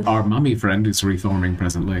our mummy friend is reforming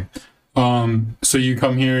presently. So you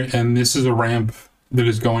come here, and this is a ramp that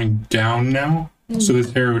is going down now. So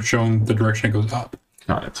this arrow is showing the direction it goes up.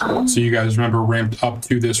 Got it. So you guys remember ramped up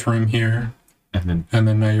to this room here, And then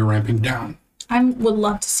and now you're ramping down. I would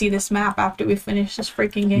love to see this map after we finish this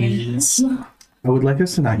freaking game. Yes. I would like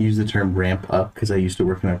us to not use the term ramp up because I used to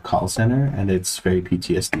work in a call center and it's very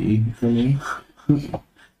PTSD for me.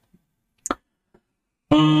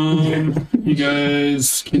 You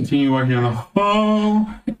guys continue walking down the hall,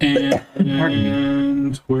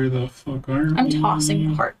 and where the fuck are I'm we? tossing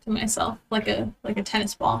the heart to myself like a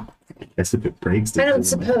tennis ball. I guess if it breaks, I don't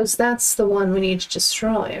it's over. suppose that's the one we need to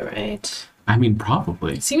destroy, right? I mean,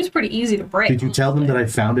 probably. It seems pretty easy to break. Did you tell them that I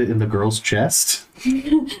found it in the girl's chest?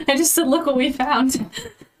 I just said, look what we found.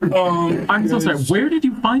 I'm so sorry. Where did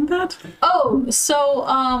you find that? Oh,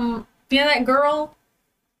 so that girl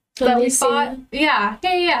that we Alicia? fought? Yeah.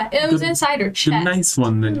 It was inside her The chest. nice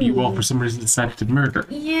one that you all for some reason decided to murder.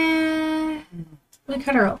 Yeah. We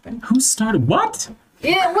cut her open. Who started what?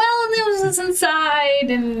 Yeah, well, it was just inside,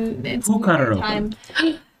 and it's Who cut her time.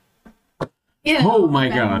 Yeah. Oh my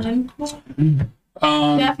God.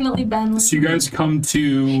 Definitely Ben. So you guys come to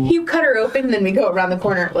You cut her open, and then we go around the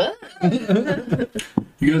corner. What?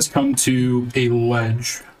 you guys come to a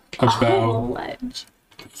ledge about ledge.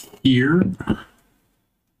 here.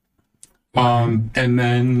 And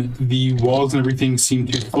then the walls and everything seem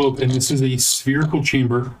to slope, and this is a spherical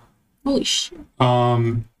chamber. Holy shit.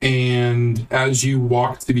 And as you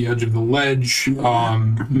walk to the edge of the ledge,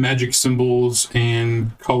 magic symbols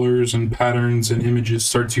and colors and patterns and images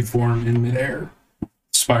start to form in midair,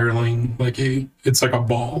 spiraling it's like a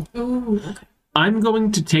ball. Ooh, okay. I'm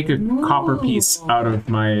going to take a copper piece out of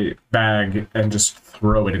my bag and just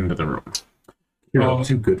throw it into the room. You're all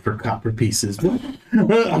too good for copper pieces. You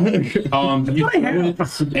throw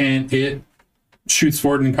it, and it shoots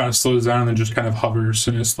forward and kind of slows down and then just kind of hovers,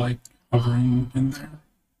 and it's like hovering in there.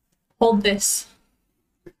 Hold this.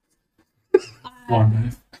 Long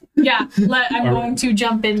knife. Yeah, I'm going to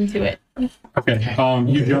jump into it. Okay.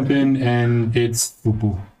 You jump in, and it's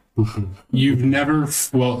you've never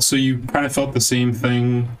so you kind of felt the same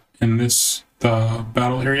thing in the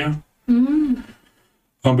battle area.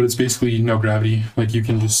 But it's basically no gravity. Like you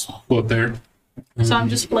can just float there. So I'm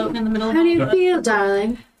just floating in the middle of How do you it. feel,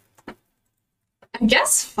 darling? I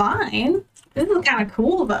guess fine. This is kind of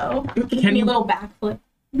cool, though. Can you- A little backflip.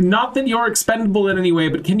 Not that you're expendable in any way,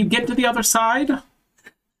 but can you get to the other side?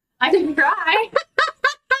 I can try.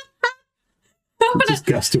 Just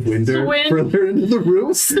gust of wind Swim. further into the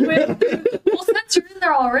room. Swim. Well, since you're in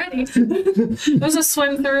there already. There's a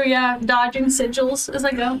swim through, dodging sigils as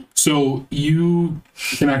I go. So you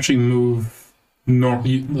can actually move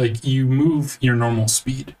you move your normal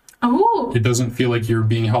speed. Oh. It doesn't feel like you're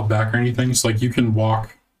being held back or anything. So like you can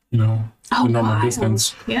walk, the normal wild.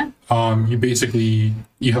 distance. Yeah.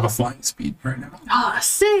 You have a flying speed right now. Oh,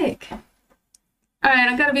 sick. All right,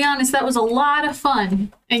 I gotta be honest, that was a lot of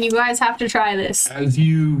fun, and you guys have to try this. As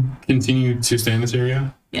you continue to stay in this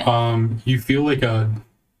area, you feel like a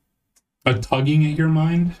tugging at your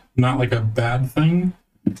mind, not like a bad thing,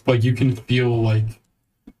 like you can feel like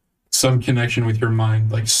some connection with your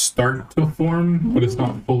mind like start to form, but it's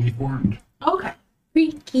not fully formed. Okay.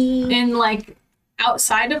 Freaky. In like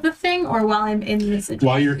outside of the thing, or while I'm in the situation?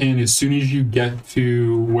 While you're in, as soon as you get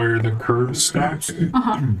to where the curve stops,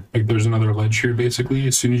 like there's another ledge here basically,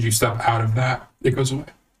 as soon as you step out of that, it goes away.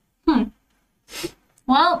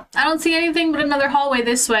 Well, I don't see anything but another hallway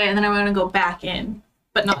this way, and then I'm going to go back in,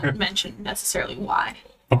 but not mention necessarily why.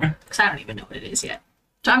 Okay. Because I don't even know what it is yet.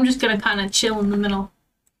 So I'm just going to kind of chill in the middle.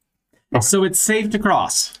 So it's safe to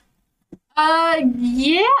cross. Yeah,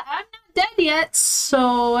 I'm not dead yet,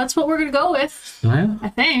 so that's what we're going to go with, Yeah. I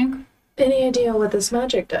think. Any idea what this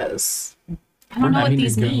magic does? I don't know I what mean,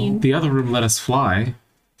 these go. mean. The other room let us fly.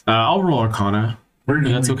 I'll roll Arcana. Where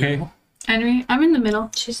did That's we okay. go? Henry, I'm in the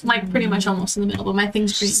middle. She's Like, pretty much almost in the middle, but my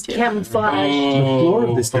thing's green, too. camouflage. The floor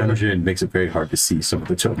of this okay. dungeon makes it very hard to see some of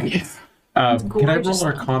the tokens. Can I roll gorgeous.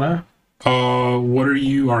 Arcana? What are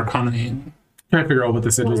you Arcana in? Trying to figure out what the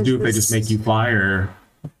sigils What is do if they this? just make you fly, or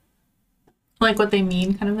Like, what they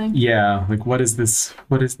mean, kind of thing. yeah, like what is this?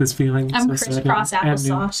 What is this feeling? I'm So sad crisscross and new.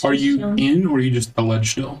 applesauce. Are just you chilling. in or are you just at the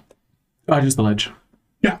ledge still? Oh, just the ledge.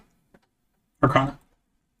 Yeah. Arcana.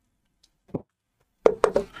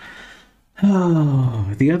 Oh,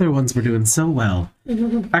 the other ones were doing so well.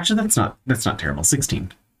 Actually, that's not terrible.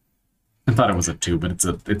 16. I thought it was a 2, but it's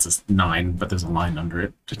a 9. But there's a line under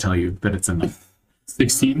it to tell you that it's a 9.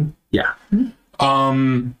 16. Yeah.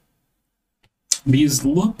 These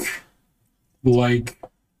look like,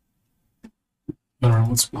 I don't know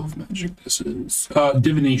what spell of magic this is.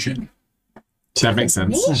 Divination. That makes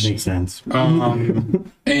sense. That makes sense.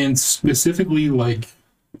 And specifically like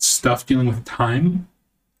stuff dealing with time.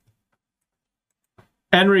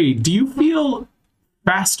 Henry, do you feel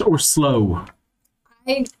fast or slow?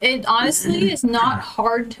 It honestly is not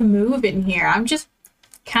hard to move in here. I'm just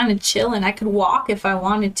kind of chilling. I could walk if I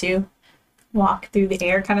wanted to. Walk through the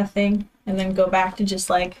air kind of thing. And then go back to just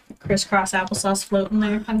like crisscross applesauce floating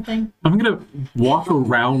there kind of thing. I'm gonna walk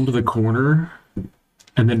around the corner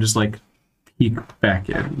and then just like peek back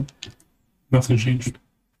in. Nothing changed.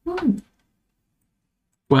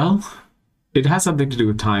 Well, it has something to do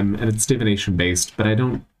with time and it's divination based, but I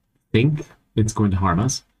don't think it's going to harm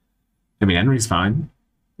us. I mean, Henry's fine.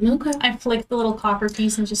 Okay. I flick the little copper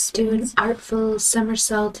piece and just Do an artful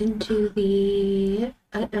somersault into the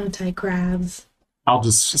anti-grav. I'll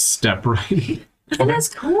just step right in. Oh, that's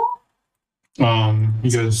cool.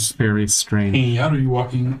 You guys Very strange. hanging out or are you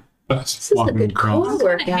walking fast? This is a Walking good across.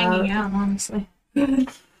 core Kinda workout. hanging out, honestly.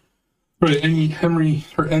 Right, Henry,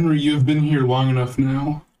 you've been here long enough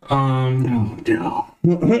now.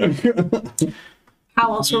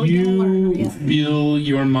 How else are we gonna learn? You feel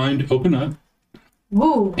your mind open up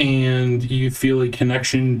Woo. and you feel a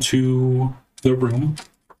connection to the room.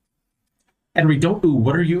 Henry, don't ooh.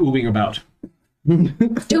 What are you oohing about?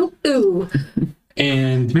 Don't ooh.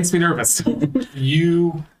 And It makes me nervous.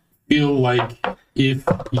 you feel like if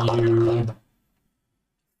you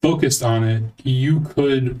focused on it, you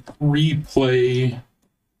could replay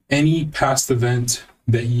any past event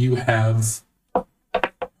that you have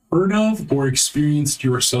heard of or experienced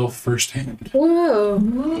yourself firsthand. Whoa.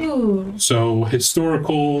 Ooh. So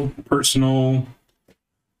historical, personal,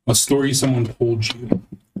 a story someone told you.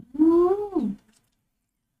 Ooh.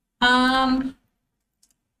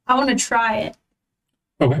 I want to try it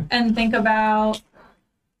Okay. and think about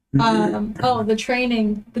the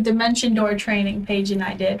training, the dimension door training Paige and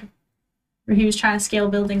I did, where he was trying to scale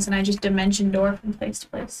buildings and I just dimension door from place to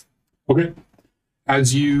place. Okay.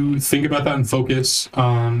 As you think about that and focus,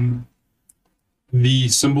 the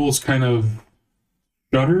symbols kind of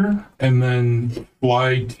shudder and then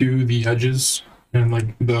fly to the edges and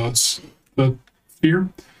like the sphere.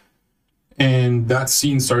 And that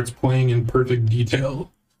scene starts playing in perfect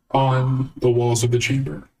detail on the walls of the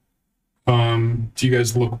chamber. Do you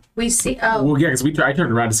guys look? We see. Oh, Well, yeah, because I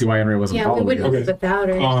turned around to see why Henry wasn't yeah. We following wouldn't us. Okay. without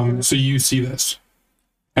her. So you see this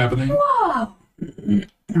happening. Whoa.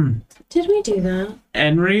 Did we do that?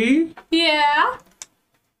 Henry, Yeah.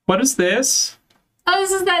 what is this? Oh,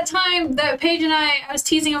 this is that time that Paige and I was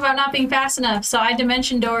teasing about not being fast enough, so I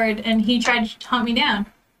dimension doored and he tried to hunt me down.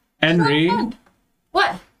 Henry, Fun.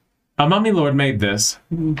 What? a mummy lord made this.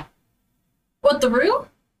 What, the room?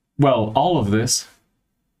 Well, all of this.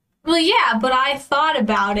 Well, yeah, but I thought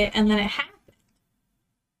about it and then it happened.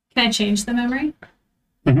 Can I change the memory?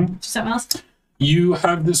 Mhm. To something else? You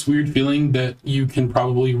have this weird feeling that you can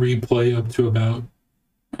probably replay up to about,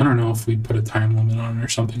 I don't know if we put a time limit on it or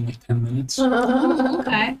something, like 10 minutes.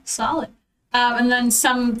 Okay, solid. And then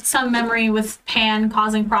some memory with Pan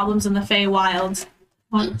causing problems in the Feywild.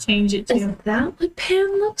 want to change it Is to. that what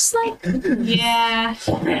Pan looks like? Yeah.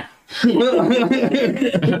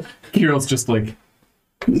 Kirill's just like,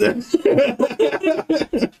 It's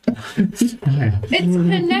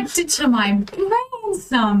connected to my brain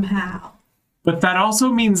somehow. but that also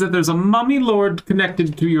means that there's a mummy lord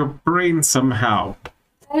connected to your brain somehow.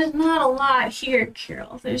 There's not a lot here,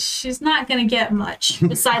 Carol. She's not going to get much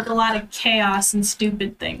besides a lot of chaos and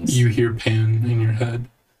stupid things. You hear Pan in your head.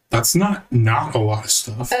 That's not a lot of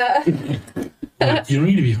stuff. Like, you don't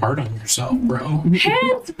need to be hard on yourself, bro.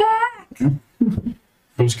 Hands back!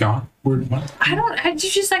 I was gone. What?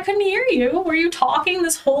 I couldn't hear you. Were you talking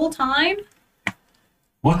this whole time?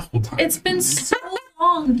 What whole time? It's been so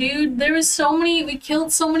long, dude. We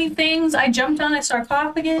killed so many things. I jumped on a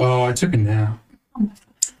sarcophagus. Oh, I took a nap.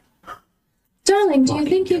 Darling, do you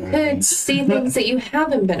think you could see things that you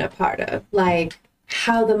haven't been a part of? Like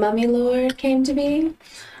how the Mummy Lord came to be?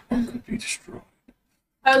 Could be destroyed.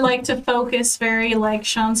 I would like to focus very like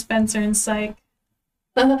Sean Spencer and Psych.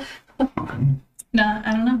 Uh, Nah,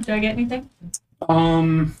 I don't know. Do I get anything?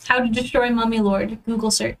 How to destroy Mummy Lord.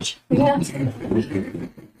 Google search. yeah.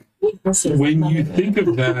 When you think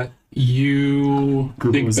of that, you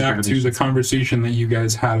Google think is a back to the combination. conversation that you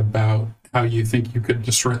guys had about how you think you could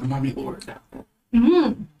destroy the Mummy Lord.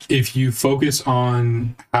 Mm-hmm. If you focus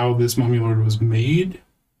on how this Mummy Lord was made,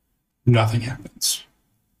 nothing happens.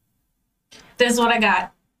 This is what I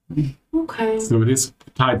got. Okay. So it is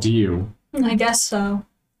tied to you. I guess so.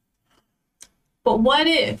 But what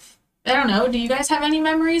if? I don't know. Do you guys have any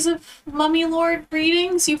memories of Mummy Lord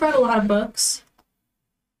readings? You've read a lot of books.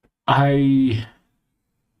 I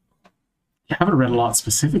haven't read a lot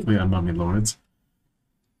specifically on mummy lords.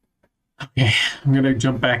 Okay, I'm gonna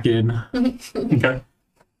jump back in. Okay.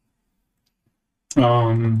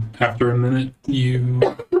 After a minute, you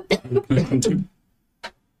continue.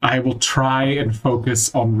 I will try and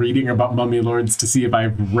focus on reading about mummy lords to see if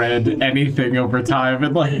I've read anything over time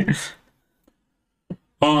and like.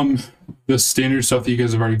 The standard stuff that you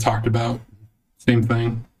guys have already talked about, same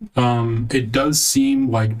thing. It does seem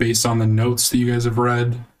like, based on the notes that you guys have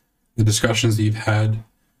read, the discussions that you've had,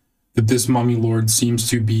 that this Mummy Lord seems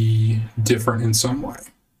to be different in some way.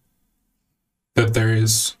 That there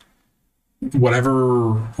is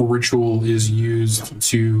whatever ritual is used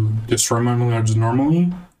to destroy Mummy Lords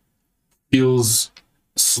normally feels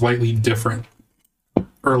slightly different.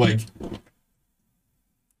 Or like,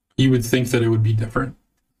 you would think that it would be different.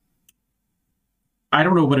 I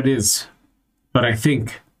don't know what it is, but I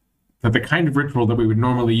think that the kind of ritual that we would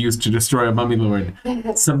normally use to destroy a mummy lord,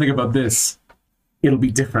 something about this, it'll be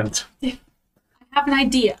different. I have an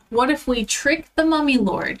idea. What if we trick the Mummy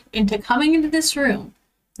Lord into coming into this room,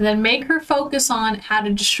 and then make her focus on how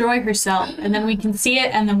to destroy herself, and then we can see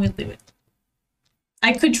it, and then we'll do it.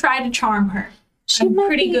 I could try to charm her. I'm might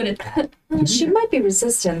pretty be- good at that. She might be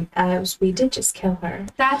resistant, as we did just kill her.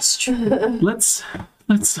 That's true. Let's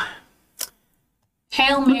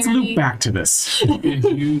Hail Mary. loop back to this. If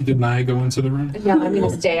you deny go into the room? No, I'm gonna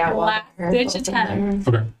stay out while Last her ditch both in attempt.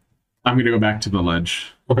 there. Okay. I'm gonna go back to the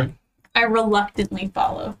ledge. Okay. I reluctantly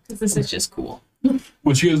follow, because this is just cool.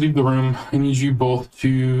 Once you guys leave the room, I need you both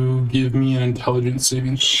to give me an intelligence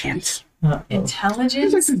saving throw. I'd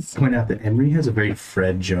Intelligence? like to point out that Emery has a very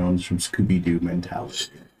Fred Jones from Scooby-Doo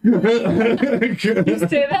mentality. You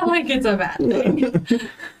say that like it's a bad thing.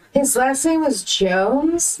 His last name was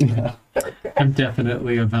Jones. I'm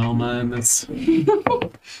definitely a Velma in this.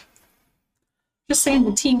 Just saying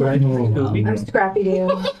the team. I'm Scrappy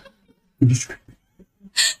Doo.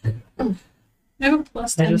 I have a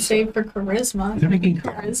plus 10 save for charisma. They're making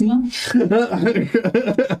Charisma.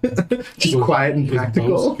 Just quiet and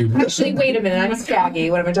practical. Actually, wait a minute. I'm Scaggy.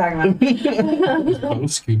 What am I talking about? Both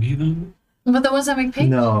Scooby then? But that wasn't make page.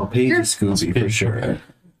 No, Paige You're- is Scooby for sure.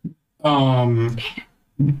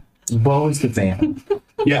 Bo is the fan.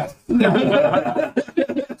 Yeah.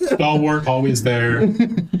 Stalwart, always there.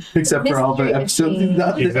 Except for all the Mystery episodes he's machine.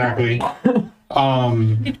 not there. Exactly.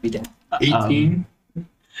 Need to be dead. 18.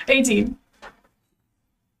 18.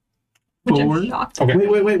 Which I'm Forward. shocked. Okay.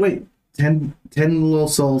 Wait. 10 little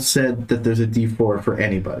souls said that there's a D4 for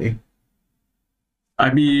anybody.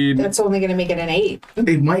 I mean, That's only gonna make it an 8.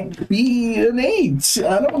 It might be an 8.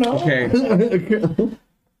 I don't know. Okay.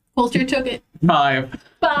 Coulter took it. 5.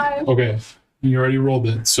 5. Okay. You already rolled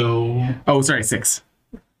it, so Oh, sorry, 6.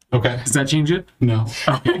 okay. Does that change it? No.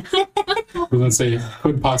 Okay. I was gonna say it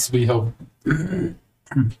could possibly help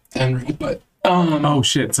Henry, but Oh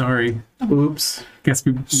shit! Sorry. Oops. Guess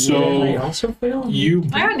we. so also fail? you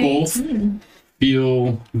I got an both 18.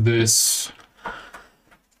 feel this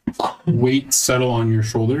weight settle on your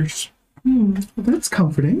shoulders, That's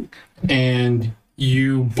comforting. and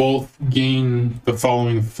you both gain the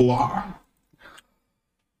following flaw.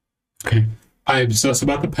 Okay. I obsess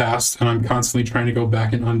about the past, and I'm constantly trying to go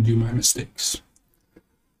back and undo my mistakes.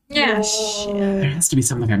 Yeah. There has to be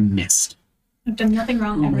something I missed. I've done nothing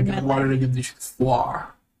wrong Oh ever my in my god, why life. did I give these flaw?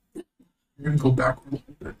 You're gonna go backward.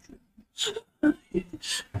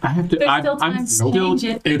 I have to. There's still I'm time to still. change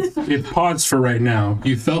it. It paused for right now.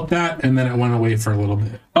 You felt that, and then it went away for a little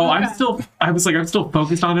bit. Oh, I'm still. I was like, I'm still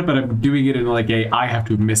focused on it, but I'm doing it in like I have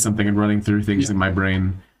to miss something and running through things in my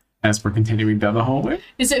brain as we're continuing down the hallway.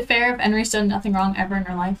 Is it fair if Enri's done nothing wrong ever in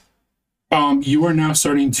her life? You are now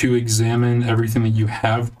starting to examine everything that you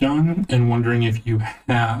have done and wondering if you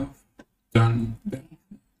have done that.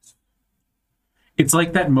 It's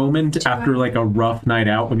like that moment after like a rough night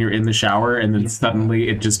out when you're in the shower and then suddenly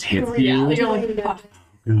it just hits you. You're like, God.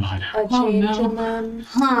 A Oh, change no. in them.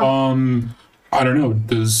 I don't know.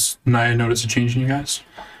 Does Naya notice a change in you guys?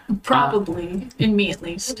 probably in me at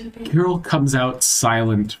least. Carol comes out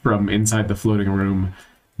silent from inside the floating room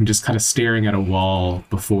and just kind of staring at a wall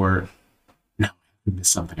before. No, I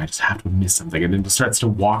missed something. I just have to miss something. And then just starts to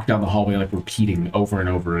walk down the hallway, like repeating over and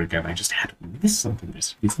over again. I just had to miss something.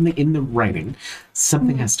 There's something in the writing.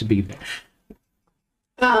 Something has to be there.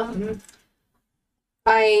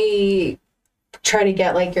 I try to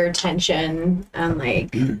get like your attention and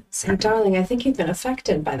like say, darling, I think you've been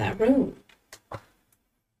affected by that room.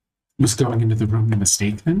 Was going into the room a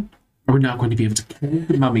mistake then? Are we not going to be able to kill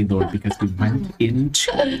the mummy lord because we went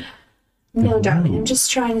into... No, darling, I'm just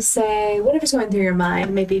trying to say whatever's going through your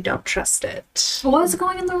mind, maybe you don't trust it. Was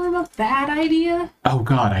going in the room a bad idea? Oh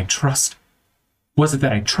God, I trust... Was it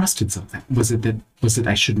that I trusted something? Was it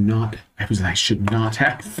I should not... I should not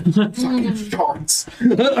have fucking thoughts.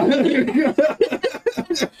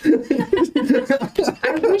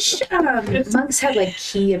 I wish monks had like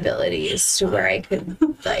key abilities to where I could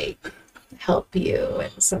like help you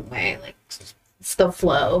in some way, like it's the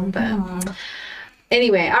flow. But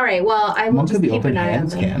anyway, all right. Well, I will Monk just of the keep open an eye on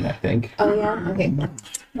hands them. can, I think. Oh yeah. Okay.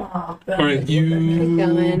 All right, you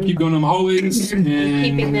going. keep going on the hallways and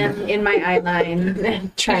Keeping them in my eye line, I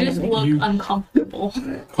trying just to. look You- uncomfortable.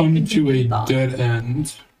 come to a dead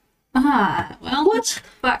end. Well, What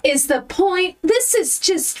is the point? This is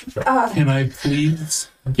just. Can I please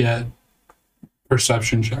get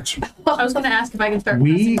perception checks? I was going to ask if I can start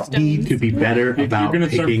We pressing need stones. to be better You're about gonna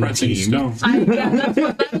start picking pressing teams. stones. That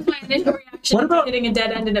was my initial reaction What about- to hitting a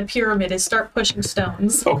dead end in a pyramid is start pushing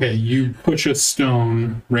stones. Okay, you push a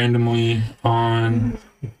stone randomly on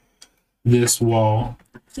this wall,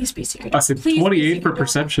 Please be secret. I said Please be 28 secret. for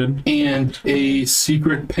perception. and a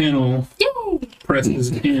secret panel Yay!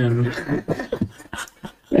 presses in.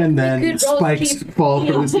 And then Good roll, spikes keep- fall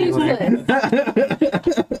from the ceiling.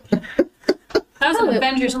 That was an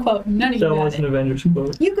Avengers quote. None of you That got was an it. Avengers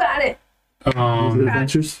quote. You got it.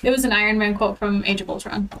 Adventures? It was an Iron Man quote from Age of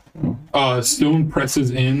Ultron. Stone presses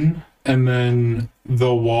in, and then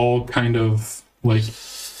the wall kind of like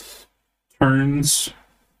turns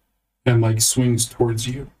and like swings towards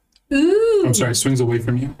you. Ooh. I'm sorry, swings away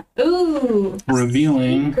from you, Ooh.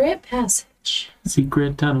 revealing Great passage.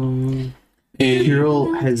 Secret tunnel. a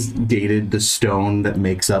Kirill has dated the stone that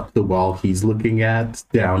makes up the wall he's looking at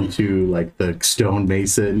down to like the stone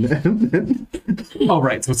mason. All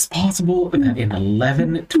right, so it's possible that in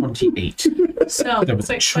 1128 So, there was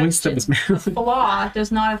a quick choice that question. was made. The law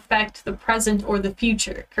does not affect the present or the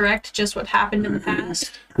future, correct? Just what happened in the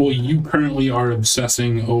past? well, you currently are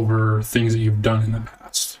obsessing over things that you've done in the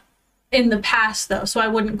past. In the past, though, so I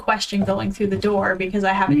wouldn't question going through the door because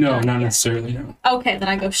I haven't No, done not it yet. necessarily. No. Okay, then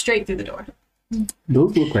I go straight through the door.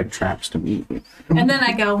 Those look like traps to me. And then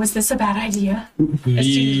I go, was this a bad idea?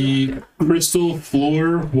 The crystal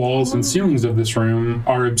floor, walls, and ceilings of this room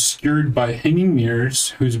are obscured by hanging mirrors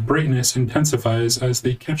whose brightness intensifies as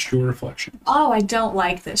they catch your reflection. Oh, I don't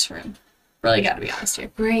like this room. Really gotta be honest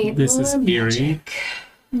here. Great. This is Lord eerie.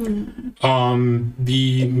 magic.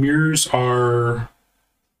 The mirrors are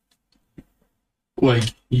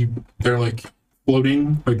like they're like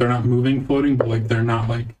floating, like they're not moving, floating, but like they're not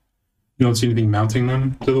like you don't see anything mounting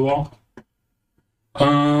them to the wall.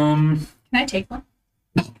 Can I take one?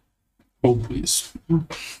 Hold please.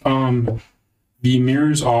 The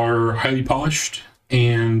mirrors are highly polished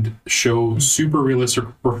and show super realistic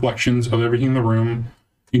reflections of everything in the room,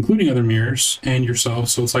 including other mirrors and yourself.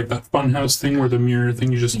 So it's like that funhouse thing where the mirror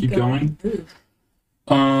thing you just keep going.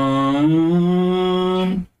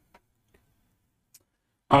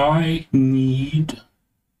 I need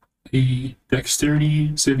a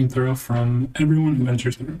dexterity saving throw from everyone who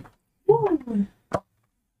enters the room.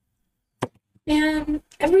 And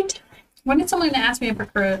every time When did someone ask me if I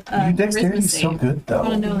prefer Your dexterity charisma is so save? good, I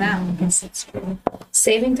want to though. know that.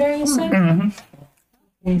 Saving throw, you said?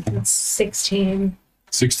 Mm-hmm. Okay, that's 16.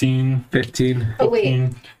 16. 15. Oh, wait.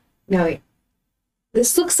 15. No, wait.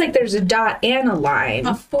 This looks like there's a dot and a line.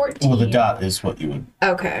 A 14. Well, the dot is what you would.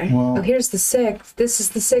 Okay. Well- Oh, here's the 6. This is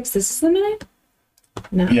the 6. This is the 9?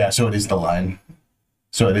 No. Yeah, so it is the line.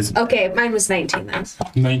 So it is. Okay, mine was 19 then.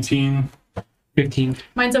 19. 15.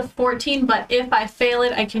 Mine's a 14, but if I fail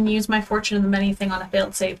it, I can use my Fortune of the Many thing on a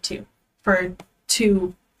failed save too. For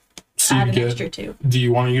 2, So add you an get. extra 2. Do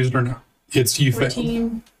you want to use it or not? It's you failed.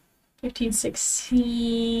 14, 15,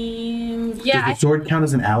 16. Does Yeah, the sword count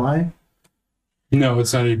as an ally? No,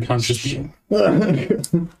 it's not a conscious being.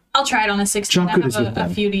 I'll try it on a 16. I John Curtis have with a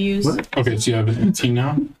them. few to use. What? Okay, so you have an 18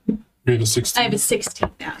 now. You have a 16. I have a 16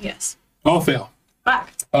 now, yes. I'll fail. Fuck.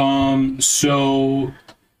 So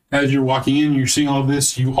as you're walking in, you're seeing all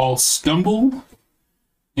this, you all stumble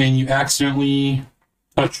and you accidentally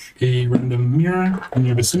touch a random mirror in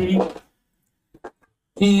your vicinity.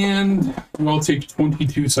 And you all take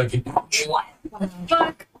 22 psychic damage. What the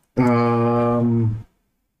fuck?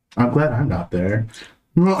 I'm glad I'm not there.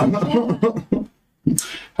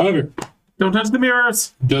 However, Don't touch the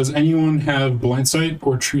mirrors. does anyone have blind sight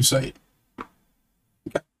or true sight?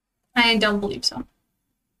 I don't believe so.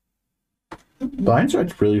 Blind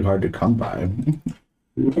sight's really hard to come by.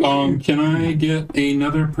 Can I get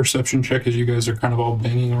another perception check as you guys are kind of all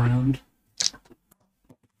banging around?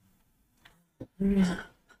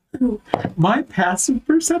 My passive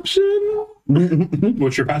perception?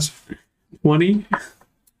 What's your passive? 20.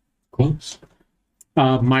 Close.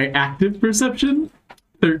 My active perception?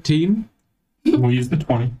 13. We'll use the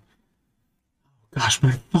 20. Gosh, but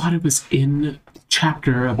I thought it was in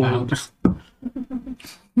chapter about.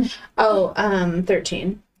 Oh,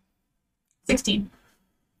 13. 16.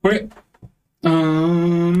 Okay.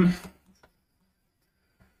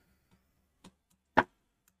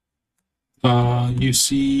 You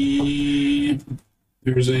see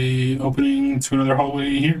there's a opening to another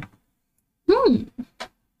hallway here.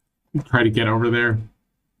 Try to get over there.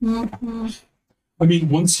 I mean,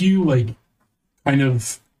 once you like kind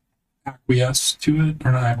of acquiesce to it,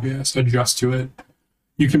 or not acquiesce, adjust to it,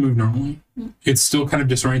 you can move normally. It's still kind of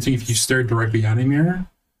disorienting if you stare directly at a mirror,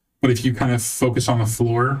 but if you kind of focus on the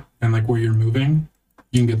floor and like where you're moving,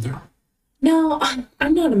 you can get there. No,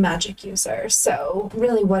 I'm not a magic user, so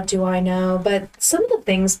really what do I know? But some of the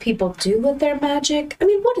things people do with their magic, I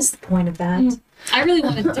mean, what is the point of that? I really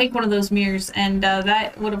wanted to take one of those mirrors, and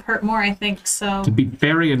that would have hurt more, I think. So To be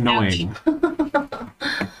very annoying.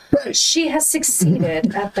 She has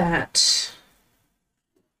succeeded at that.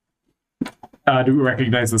 Do we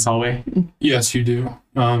recognize this hallway? Yes, you do.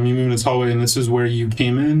 You move in this hallway, and this is where you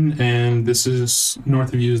came in, and this is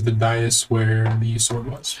north of you is the dais where the sword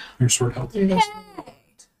was. Your sword held.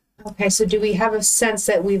 Okay, so do we have a sense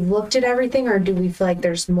that we've looked at everything, or do we feel like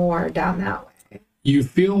there's more down that way? You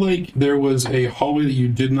feel like there was a hallway that you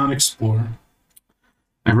did not explore,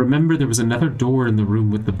 I remember there was another door in the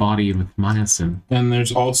room with the body and with Myosin. and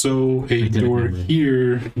there's also a didn't door remember.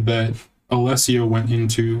 here that Alessia went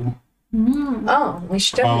into, Oh, we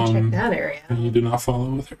should definitely Um, check that area. and you did not follow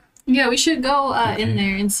with her. yeah, we should go in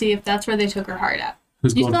there and see if that's where they took her heart at.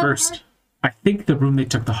 Who's Do you going still have the first? heart? I think the room they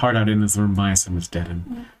took the heart out in is the room Myosin was dead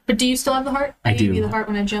in. But do you still have the heart? I gave do. you the heart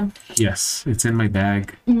when I jumped. Yes, it's in my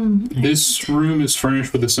bag. This room is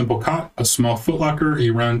furnished with a simple cot, a small footlocker,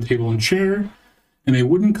 a round table and chair, and a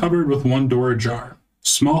wooden cupboard with one door ajar.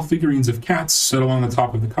 Small figurines of cats set along the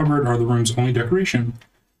top of the cupboard are the room's only decoration.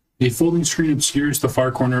 A folding screen obscures the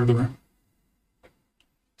far corner of the room.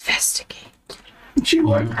 Investigate.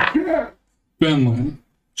 Benlin,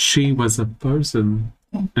 She was a person,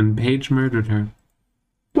 and Paige murdered her.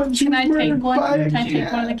 Can I take one? Can I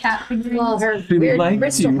take one of the cat figurines? Well, her She weird liked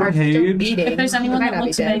crystal you, heart's still Paige. beating. if there's anyone Might that not be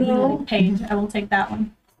looks dead. vaguely like Paige, I will take that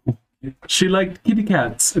one. She liked kitty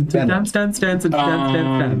cats. And Venom. dance, dance, dance, and dance,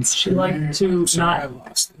 dance, dance. She liked to sorry, I not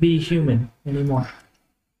lost. be human anymore.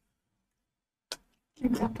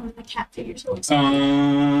 Except one of the cat figures looks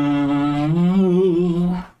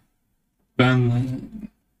Benlin,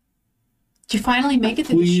 Did you finally make it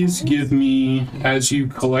to please the show? give me, as you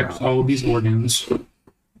collect all of these organs,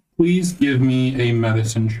 please give me a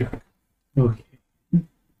medicine check. Okay.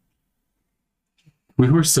 We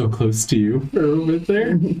were so close to you for a moment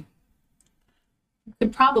there. You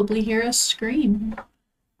could probably hear us scream.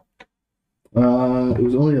 It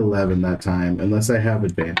was only 11 that time, unless I have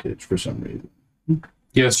advantage for some reason.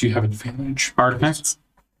 Yes, you have advantage. Artifacts?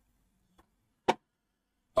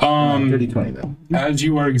 30, 20 then. As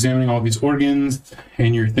you are examining all these organs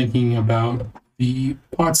and you're thinking about the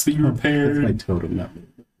pots that you That's my repaired, totem, not me.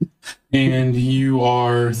 and you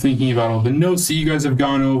are thinking about all the notes that you guys have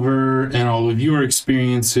gone over and all of your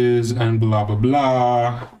experiences and blah, blah,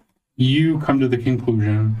 blah, you come to the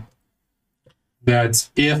conclusion that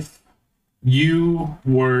if you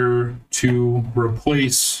were to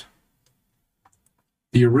replace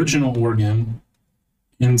the original organ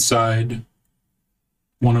inside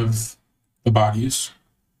one of the bodies,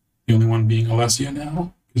 the only one being Alessia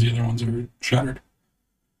now, because the other ones are shattered.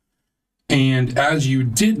 And as you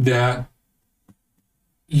did that,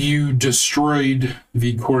 you destroyed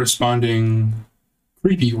the corresponding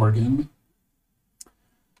creepy organ,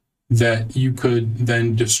 that you could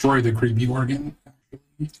then destroy the creepy organ.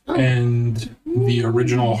 And the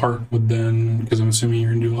original heart would then, because I'm assuming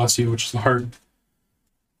you're into Alessia, which is the heart,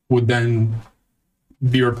 would then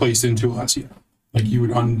be replaced into Alessia. Like you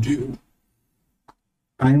would undo.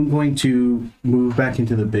 I'm going to move back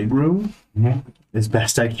into the big room as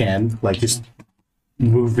best I can, like just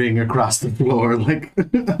moving across the floor, like.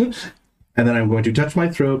 And then I'm going to touch my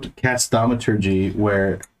throat, cast Thaumaturgy,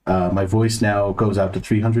 where my voice now goes out to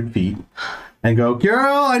 300 feet, and go,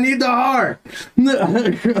 Carol, I need the heart!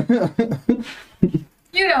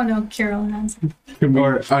 You don't know Carol has.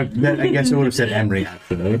 Or then I guess I would have said Emery,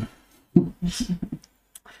 actually.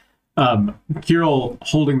 Kirill,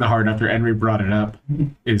 holding the heart after Henry brought it up,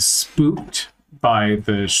 is spooked by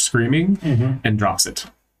the screaming and drops it.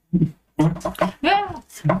 Yeah.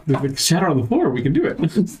 There's a shadow on the floor. We can do it.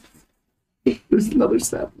 There's another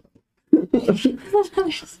step.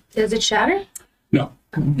 Does it shatter? No.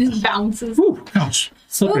 Just bounces. Ooh, gosh.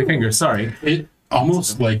 Slippery fingers. Sorry. It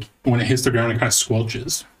almost like when it hits the ground, it kind of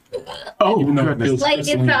squelches. Oh, Even though it goodness. feels Like it's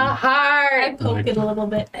crystalline. a I heart. poke it a little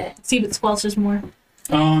bit. See if it squelches more.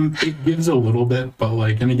 It gives a little bit, but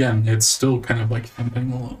like, and again, it's still kind of like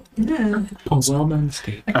thumping a little. Yeah. A well-done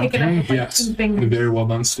state. I kick it up with like Yes, two a fingers. very well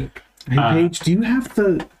done stick. Hey, Paige, do you have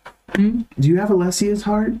the... Do you have Alessia's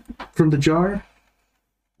heart from the jar?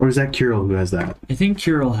 Or is that Kirill who has that? I think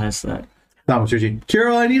Kirill has that. Thaumaturgy.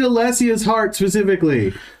 Kirill, I need Alessia's heart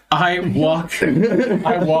specifically. I walk in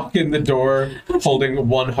the door holding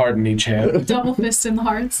one heart in each hand. Double fist in the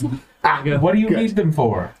hearts. What do you need them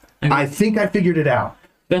for? I think I figured it out.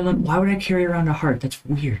 Benlin, why would I carry around a heart? That's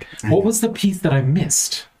weird. What was the piece that I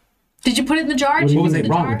missed? Did you put it in the jar? Did you What was use I the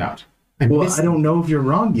wrong jar? about? Well, I don't know if you're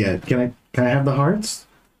wrong yet. Can I have the hearts?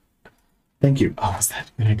 Thank you. Oh, is that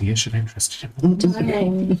a good idea? Should I have trusted him?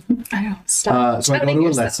 I don't. Stop. So I go to Shutting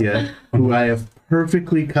yourself. Alessia, who I have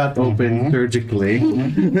perfectly cut open surgically.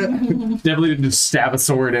 Definitely didn't just stab a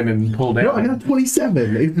sword in and pull down. No, I got a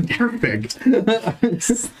 27. It's perfect.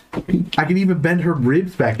 I can even bend her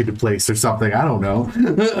ribs back into place or something. I don't know.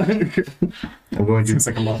 I'm going Seems to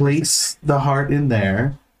like a lot. place the heart in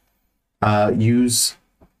there, use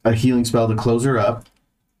a healing spell to close her up,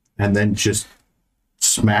 and then just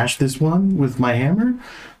smash this one with my hammer.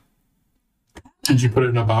 Did you put it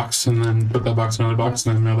in a box and then put that box in another box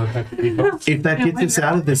and then mail that back to people? If that gets us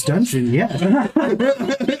out of this dungeon, yeah.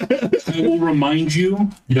 I will remind you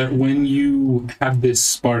that when you have this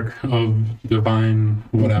spark of divine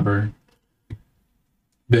whatever,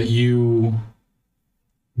 that you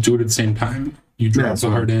do it at the same time. You drop That's the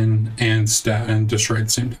fine. heart in and and destroy at the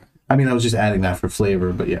same time. I mean, I was just adding that for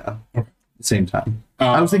flavor, but yeah. Okay. Same time.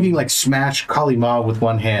 I was thinking like smash Kali Ma with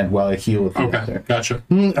one hand while I heal with the Okay, other. gotcha.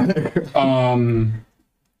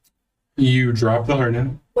 You drop the heart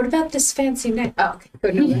in. What about this fancy knife? Oh, okay.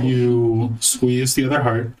 Good. No, no. You squeeze the other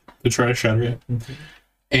heart to try to shatter it.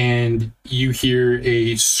 And you hear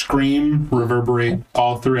a scream reverberate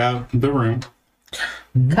all throughout the room,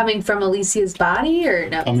 Coming from Alicia's body or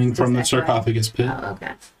no? coming from the Just echoing? sarcophagus pit. Oh,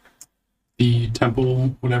 okay. The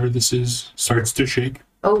temple, whatever this is, starts to shake.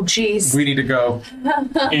 Oh, jeez. We need to go.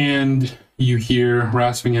 And you hear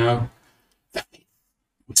rasping out, "The faith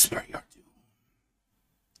whisper your doom.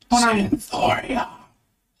 Xanthoria."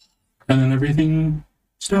 And then everything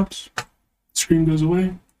stops. Scream goes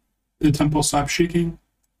away. The temple stops shaking.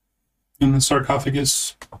 And the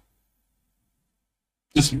sarcophagus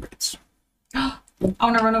disintegrates. I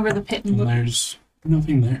want to run over the pit and And look. there's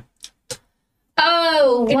nothing there.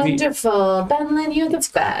 Oh, wonderful. Benlin, you're the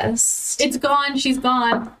best. It's gone. She's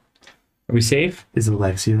gone. Are we safe? Is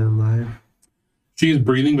Alexia alive? She is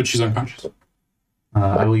breathing, but she's unconscious.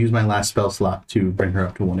 I will use my last spell slot to bring her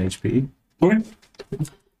up to 1 HP. Okay.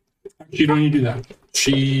 You don't need to do that.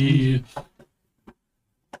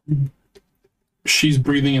 She's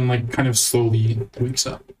breathing and like kind of slowly wakes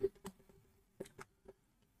up.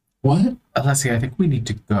 What? Alessia, I think we need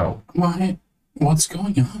to go. Why? What's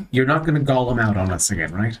going on? You're not going to gall him out on us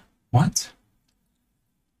again, right? What?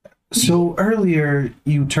 So earlier,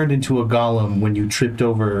 you turned into a golem when you tripped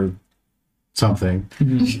over something.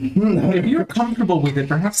 If you're comfortable with it,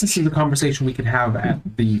 perhaps this is a conversation we could have at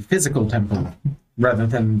the physical temple rather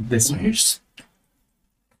than this one. Where's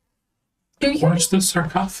the What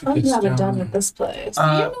sarcophagus? you haven't done down with this place? Do you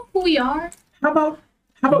know who we are? How about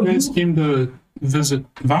there? You guys you? came to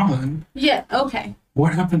visit Valen. Yeah, okay.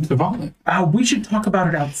 What happened to Valen? We should talk about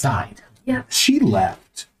it outside. She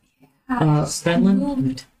left. Svenlin?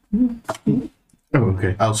 Moved. Oh,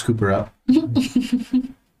 okay. I'll scoop her up.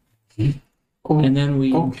 And then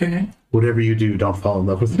we. Okay. Whatever you do, don't fall in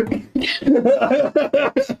love with me.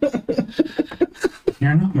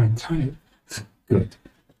 You're not my type. Good.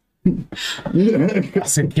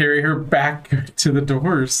 So carry her back to the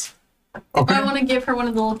doors. Okay. I want to give her one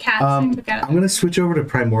of the little cats I took out. I'm going to switch over to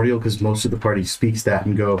Primordial because most of the party speaks that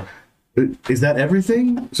and go, is that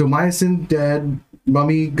everything? So Myosin dead,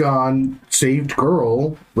 mummy gone, saved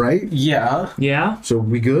girl, right? Yeah. Yeah, So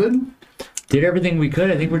we good? did everything we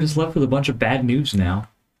could. I think we're just left with a bunch of bad news now.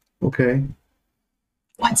 Okay.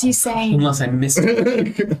 What's he saying? Unless I missed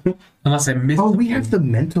it. Unless I missed Oh, it. we have the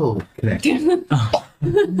mental connection.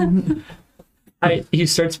 You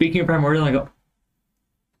start speaking primordial, and I go,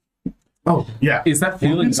 Oh, yeah. Is that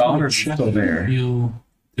feeling gone or still there? Feel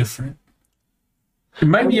different. It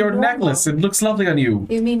might be your necklace. It looks lovely on you.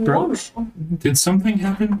 You mean Brooch? normal? Did something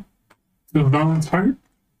happen to Valen's heart?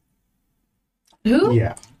 Who?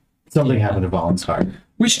 Yeah. Something happened to Valen's heart.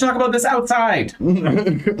 We should talk about this outside.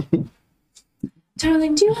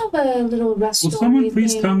 Darling, do you have a little Will restaurant? someone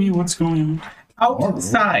please tell me what's going on?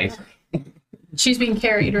 Outside. She's being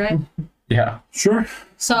carried, right? Yeah. Sure.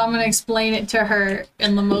 So I'm gonna explain it to her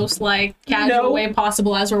in the most like casual No. way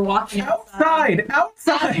possible as we're walking Outside. As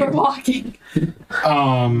Outside. we're walking.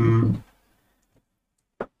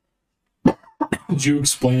 Did you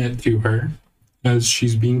explain it to her as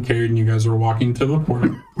she's being carried and you guys are walking to the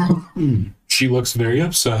portal? She looks very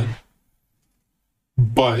upset,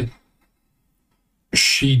 but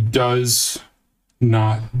she does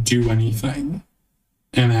not do anything.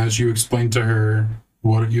 And as you explain to her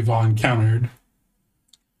what you've all encountered,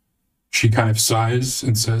 she kind of sighs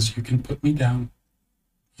and says, "You can put me down.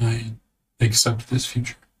 I accept this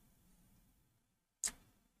future."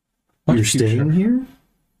 You're staying here?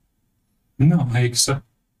 No, I accept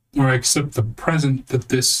the present that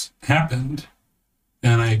this happened,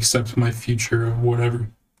 and I accept my future of whatever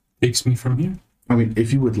takes me from here. I mean,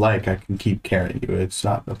 if you would like, I can keep carrying you. It's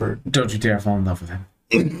not a burden. Don't you dare fall in love with him.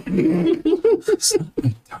 It's not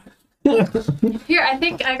my time. Here, I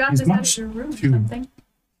think I got He's this out much of your room or too- something.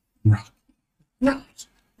 Rock. No.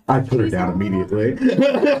 I put her down immediately.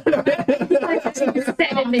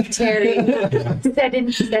 Sedentary.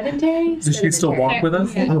 Sedentary? Does she still walk with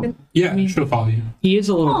us? Oh. Yeah, she'll follow you. he is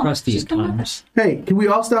a little Oh, crusty she's at coming times. Hey, can we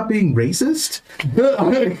all stop being racist?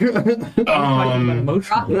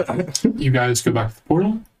 Emotional. You guys go back to the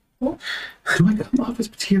portal. Do I come off as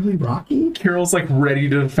particularly rocky? Carol's like ready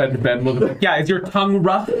to defend Ben with like, yeah, is your tongue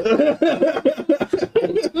rough?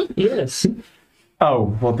 Yes.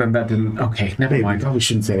 Oh, well then that didn't. Okay, never Hey, we mind. probably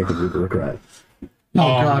shouldn't say anything we would regret.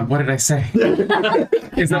 Oh God, what did I say?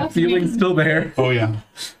 Is that feeling still there? Oh yeah.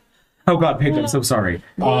 Oh God, Paige, I'm so sorry.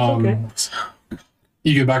 Okay.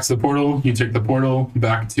 You get back to the portal. You take the portal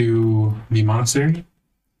back to the monastery.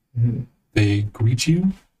 They greet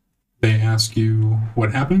you. They ask you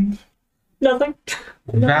what happened. Nothing.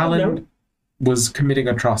 Valen was committing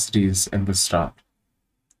atrocities and was stopped.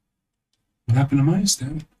 What happened to my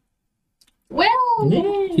stand? Well,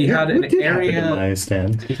 He had an What did happen in area. my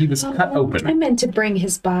stand? He was cut I open. meant to bring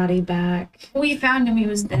his body back. we found him. He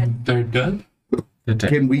was dead. They're dead.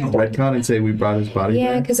 Can we retcon and say we brought his body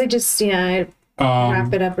Yeah, back? because I just, I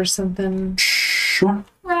wrap it up or something. Sure.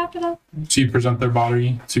 Wrap it up. So you present their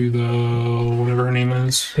body to the whatever her name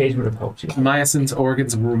is. Paige would have helped you. Myosin's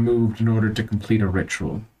organs were removed in order to complete a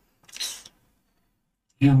ritual.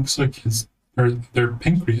 Yeah, looks like their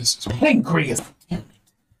pancreas is. Pancreas.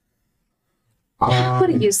 What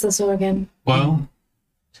a useless organ. Well,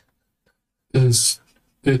 is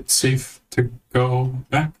it safe to go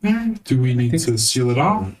back there? Do we need to seal it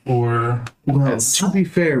off, or Well, to be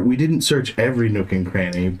fair, we didn't search every nook and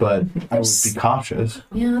cranny, but I would be cautious.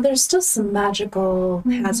 Yeah, there's still some magical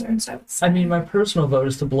hazards, I would say. I mean, my personal vote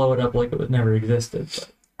is to blow it up like it would never existed. But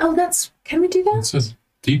Oh, can we do that? it's just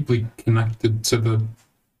deeply connected to the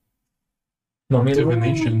want me to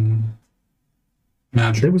divination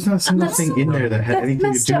magic? There was not a single That's thing in there that had That's anything to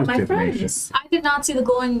messed do up with my divination. friends. I did not see the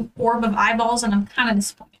glowing orb of eyeballs, and I'm kind of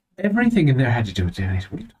disappointed. Everything in there had to do with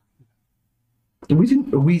divination. We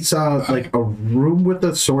didn't. We saw like a room with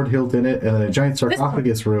a sword hilt in it, and then a giant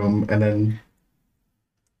sarcophagus room, and then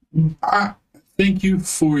I thank you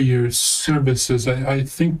for your services. I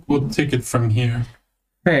think we'll take it from here.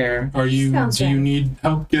 Fair. Do you right. need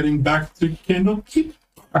help getting back to Candlekeep?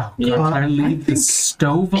 Oh, God, can I leave the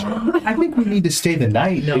stove on? I think we need to stay the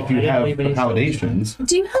night No, if you I don't have leave any accommodations.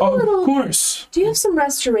 Do you have a Of little? course. Do you have some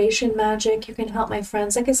restoration magic you can help my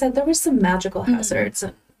friends? Like I said, there were some magical hazards.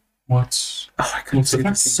 And What's Oh, I could What's the save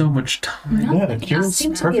us so much time. Yeah, I Kieran's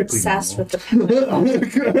seem to be perfectly obsessed normal.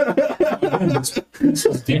 with the. this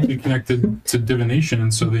is deeply connected to divination,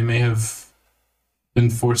 and so they may have been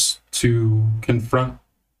forced to confront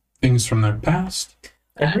things from their past.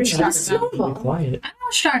 Every Shut now up. and then be quiet. I know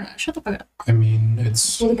what you're talking about. Shut the fuck up. I mean,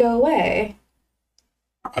 it's. Will it go away?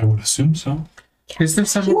 I would assume so. Is there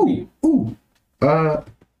someone? Ooh.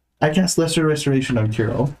 I cast Lesser Restoration on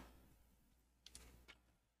Kirill.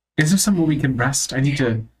 Is there somewhere we can rest? I need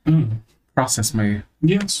to Mm. process my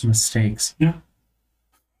Yes. mistakes.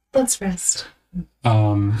 Let's rest.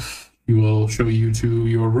 We will show you to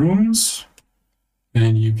your rooms,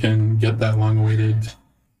 and you can get that long-awaited.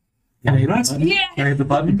 Can I hit the rest. button? Yeah. Can I hit the You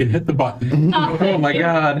button? can hit the button. Oh my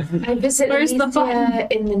God. I visit Where's the Alicia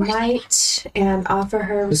in the night and offer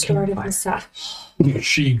her restorative massage.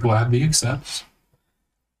 She gladly accepts.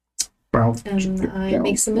 And I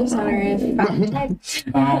make some moves on her if I'm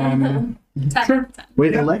tired. Sure.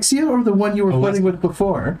 Wait, Alexia or the one you were flirting with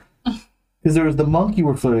before? Because there was the monk you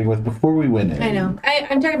were flirting with before we went in. I know.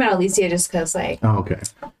 I'm talking about Alicia just because, like, Oh, okay.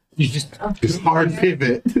 You just Hard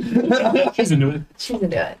pivot. she's into it. she can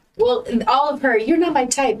do it. Well, all of her, you're not my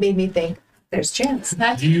type, made me think there's chance.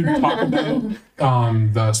 Do you talk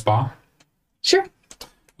about the spa? Sure.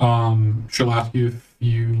 She'll ask you if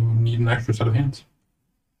you need an extra set of hands.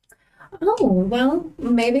 Oh, well,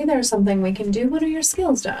 maybe there's something we can do. What are your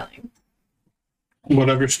skills, darling?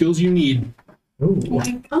 Whatever skills you need.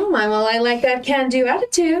 Oh my, well, I like that can-do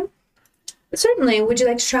attitude. Certainly. Would you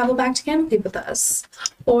like to travel back to Canopic with us?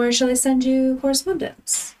 Or shall I send you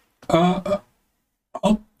correspondence? I'll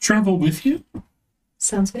travel with you.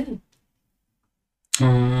 Sounds good.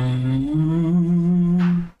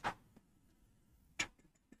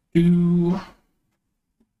 Do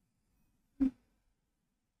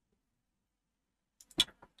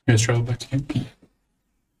guys travel back to camp?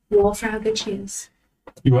 Roll for how good she is.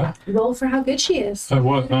 You what? Roll for how good she is.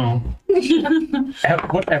 What? Oh,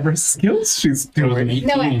 At whatever skills she's it was an doing. 18.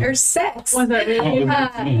 No, her sex. Was that Oh, it was an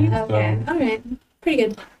Ah, 18, okay. so- All right. Pretty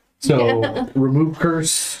good. So, remove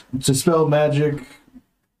curse, dispel magic.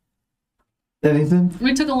 Anything?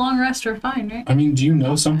 We took a long rest. We're fine, right? I mean, do you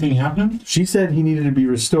know something happened? She said he needed to be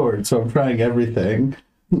restored, so I'm trying everything.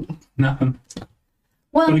 Nothing.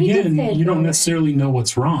 Well, But he did again, say you don't no. necessarily know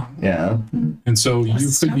what's wrong. Yeah. And so you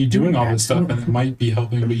Stop could be doing doing all that. this stuff and it might be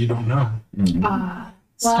helping, but you don't know. Ah,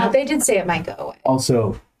 well, they did say it might go away.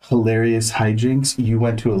 Also, hilarious hijinks. You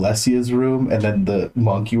went to Alessia's room, and then the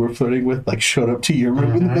monk you were flirting with, like, showed up to your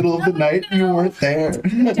room in the middle of the night, and you weren't there.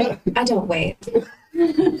 I don't wait.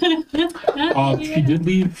 She did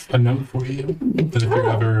leave a note for you that if you're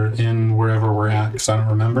ever in wherever we're at, because I don't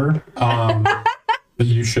remember, that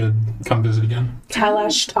you should come visit again.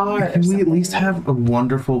 Kalash Tar. Can we at least have a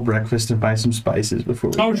wonderful breakfast and buy some spices before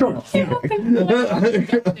we Oh, go? sure.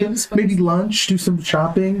 Maybe lunch, do some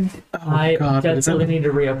shopping. I God, what is definitely that? need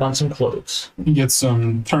to re-up on some clothes. You get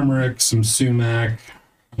some turmeric, some sumac.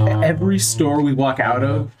 Every store we walk out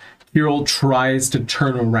of, Kirill tries to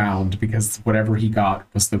turn around because whatever he got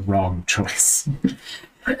was the wrong choice.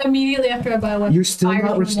 Immediately after I buy one. You're still fire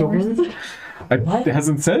not from restored? North. It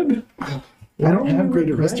hasn't said. I don't have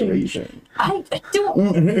greater restoration. I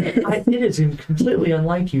don't. It is completely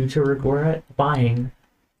unlike you to regret buying.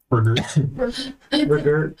 Burgers.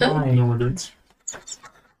 Regret buying. No regrets.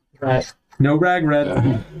 Right. No rag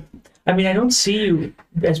red. I mean, I don't see you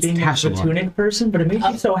as being much of a Tashalon. tunic person, but it makes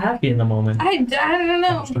you so happy in the moment. I don't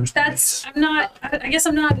know. There's That's. I'm not. I guess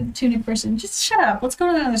I'm not a tunic person. Just shut up. Let's go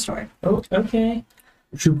to another store. Oh, okay.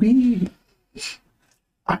 Should we...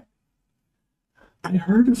 I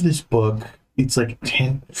heard of this book. It's like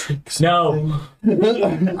tantric. No.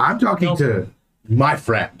 I'm talking to my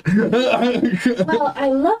friend. Well, I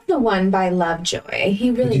love the one by Lovejoy.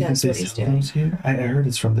 He really knows what he's doing. Here? I heard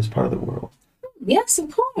it's from this part of the world. Yes,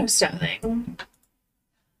 of course, darling.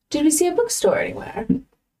 Did we see a bookstore anywhere?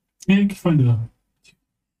 Yeah, you can find a.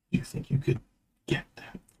 Do you think you could get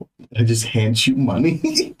that? I just hand you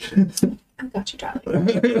money. I got you, darling.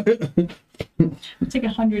 It'll take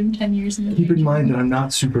 110 years in the Keep in future. mind that I'm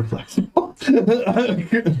not super flexible.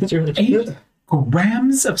 It's really 8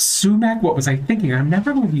 grams of sumac? What was I thinking? I'm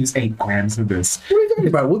never going to use 8 grams of this. What are you talking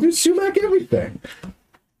about? We'll do sumac everything.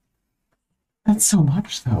 That's so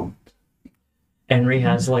much, though. Henry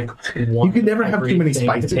has like one. You can never have too many everything to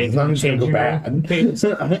spices. take It's not just gonna go bad.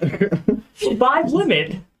 5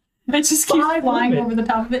 limit. It just keeps Five flying limit. over the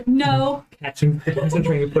top of it. No. Catching things and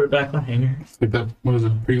trying to put it back on hanger. Like that, what is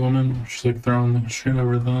it, Pretty Woman? She's like throwing the shit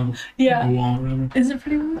over the Yeah. wall or whatever. Is it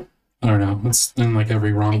pretty woman? I don't know. It's in like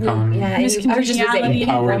every rom-com. Yeah, I was just gonna say Miscongeniality.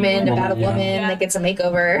 Empowered woman about a woman, woman yeah. that gets a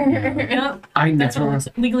makeover. Yep. I That's what never. was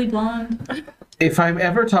Legally Blonde. If I'm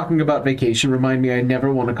ever talking about vacation, remind me I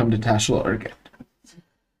never want to come to Tashlar again.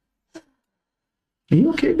 Are you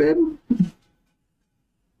okay, babe?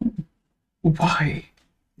 Why?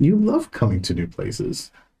 You love coming to new places.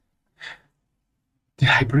 Did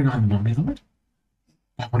I bring on the Mummy Lord?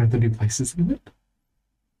 Not one of the new places in it?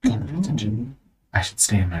 Can't pay attention. I should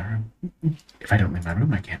stay in my room. If I don't leave my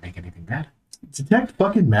room, I can't make anything bad. Detect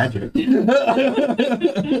fucking magic. There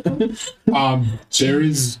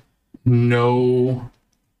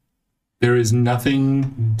is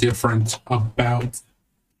nothing different about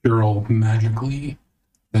Earl magically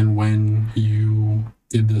than when you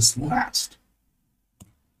did this last.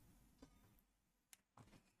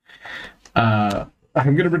 I'm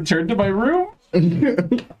gonna return to my room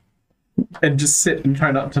and just sit and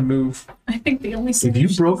try not to move. I think the only If solution you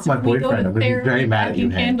broke is my we go to boyfriend, I'm gonna be therapy very mad at you,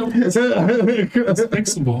 and Hank. candle. It's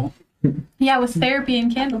fixable. Yeah, with therapy and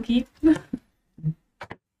Candlekeep.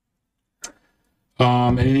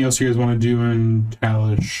 Anything else you guys want to do in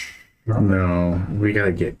Talish? No, we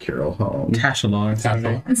gotta get Carol home. Tashlar.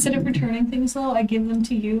 Instead of returning things, though, I give them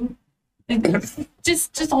to you. And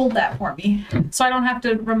just hold that for me, so I don't have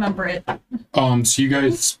to remember it. So you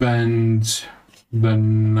guys spend the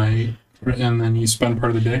night, and then you spend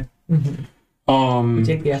part of the day. We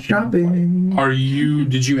take the afternoon. Shopping.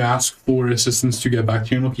 Did you ask for assistance to get back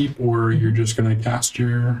to Canopic, or you're just gonna cast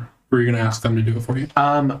or you're gonna ask them to do it for you?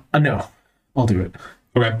 No. I'll do it.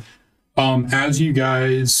 Okay. As you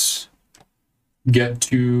guys get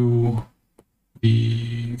to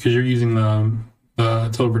because you're using the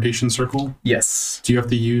teleportation circle, Yes. do you have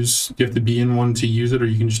to be in one to use it, or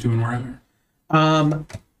you can just do it wherever?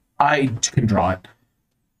 I can draw it.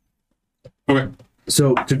 Okay.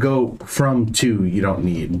 So to go from 2, you don't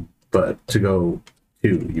need, but to go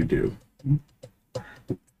 2, you do.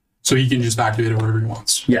 So he can just activate it wherever he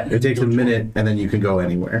wants. Yeah, it takes a minute, and then you can go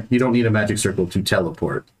anywhere. You don't need a magic circle to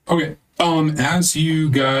teleport. Okay. As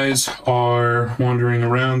you guys are wandering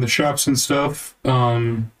around the shops and stuff,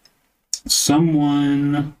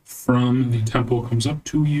 someone from the temple comes up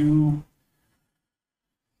to you,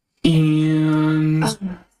 and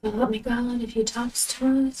Oh my god, if he talks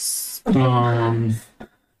to us.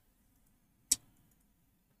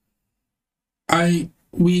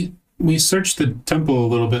 We searched the temple a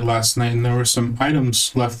little bit last night, and there were some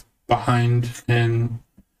items left behind, and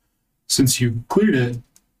since you cleared it,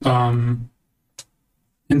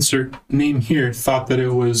 insert name here, thought that it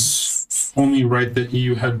was only right that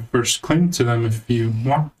you had first claim to them if you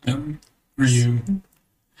want them. Or you...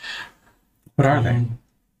 What are they?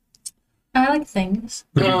 I like things.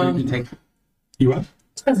 You take. You what?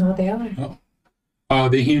 Depends on what they are.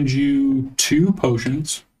 They hand you 2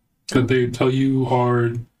 potions that they tell you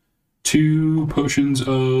are 2 potions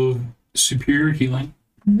of superior healing.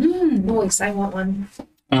 Nice, I want one.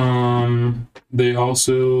 They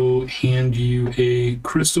also hand you a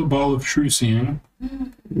crystal ball of true seeing.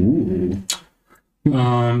 Ooh.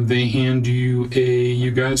 They hand you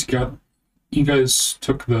you guys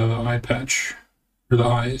took the eye patch, or the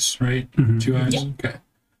eyes, right? 2 eyes? Yeah. Okay.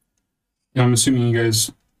 I'm assuming you guys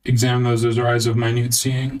examine those. Those are eyes of minute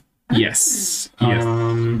seeing. Yes. I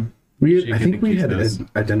think we had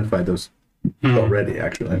identified those already,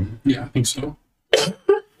 actually. Yeah, I think so.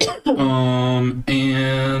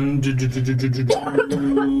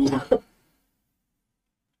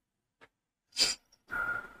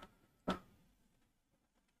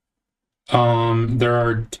 And there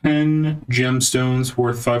are 10 gemstones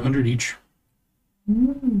worth 500 each.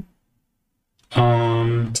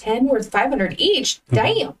 10 worth 500 each.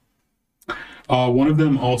 Damn. One of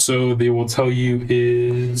them also, they will tell you,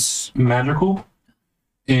 is magical,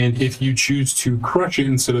 and if you choose to crush it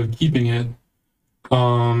instead of keeping it,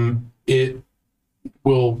 it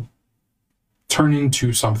will turn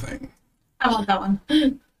into something. I want that one.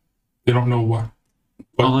 They don't know what,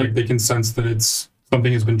 but like they can sense that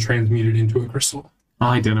something has been transmuted into a crystal.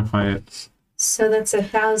 I'll identify it. So that's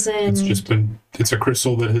 1,000. It's a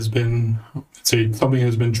crystal that has been, something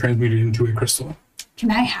has been transmuted into a crystal.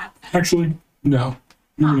 Can I have that? Actually, no.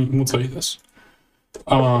 We'll tell you this.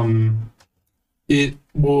 It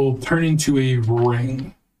will turn into a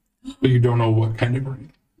ring, but you don't know what kind of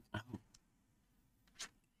ring.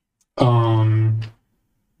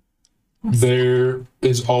 There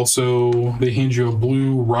is also, they hand you a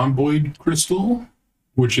blue rhomboid crystal,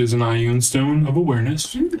 which is an ion stone of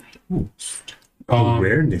awareness.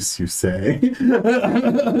 Awareness, you say?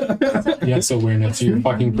 Yes, awareness. Your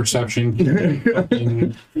fucking perception can be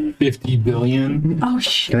fucking 50 billion. Oh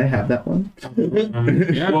shit. Can I have that one?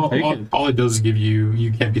 Yeah, Well, take it. all it does is give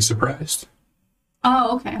you can't be surprised.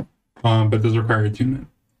 Oh, okay. But it does require attunement.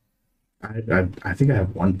 I think I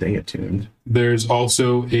have one thing attuned. There's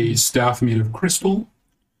also a staff made of crystal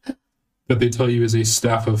that they tell you is a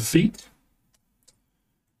staff of fate.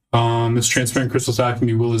 This transparent crystal staff can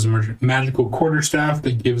be wielded as a magical quarterstaff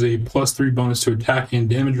that gives a +3 bonus to attack and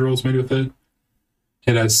damage rolls made with it.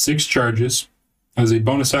 It has 6 charges. As a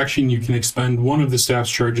bonus action, you can expend one of the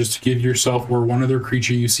staff's charges to give yourself or one other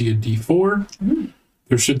creature you see a D4. The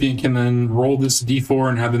recipient can then roll this D4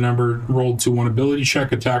 and have the number rolled to one ability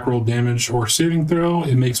check, attack roll, damage, or saving throw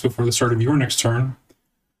it makes before the start of your next turn.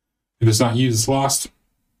 If it's not used, it's lost.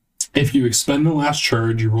 If you expend the last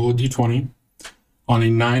charge, you roll a D20. On a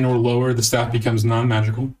 9 or lower, the staff becomes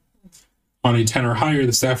non-magical. On a 10 or higher,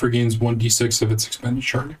 the staff regains 1d6 of its expended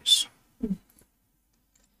charges.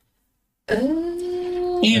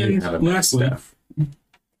 And have a lastly, staff.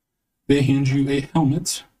 they hand you a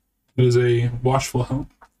helmet. It is a watchful helmet.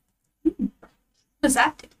 What does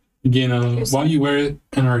that do? You gain while you wear it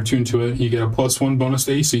and are attuned to it, you get a +1 bonus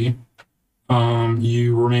to AC.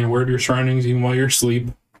 You remain aware of your surroundings even while you're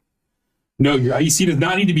asleep. No, your AC does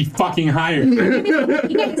not need to be fucking higher. You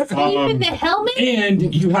guys sleep in the helmet?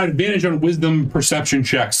 And you had advantage on wisdom perception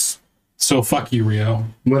checks. So fuck you, Rio.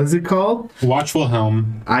 What is it called? Watchful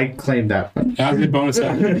helm. I claimed that one. As a bonus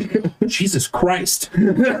action. Jesus Christ.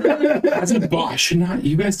 As a bonus, should not.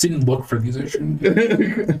 You guys didn't look for these. I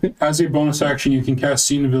shouldn't. As a bonus action, you can cast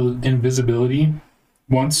see invisibility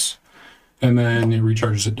once, and then it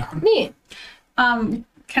recharges it down. Neat.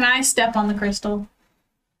 Can I step on the crystal?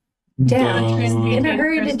 Yeah. Transmute In the a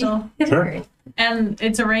hurry to crystal. Sure. And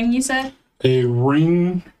it's a ring, you said? A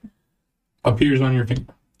ring appears on your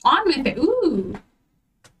finger. On my face. Ooh.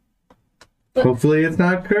 Hopefully it's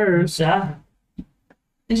not cursed. Yeah.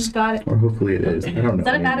 I just got it. Or hopefully it is. I don't know. Is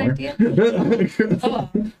that a bad anymore. idea? Oh.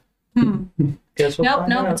 Guess we'll Nope, find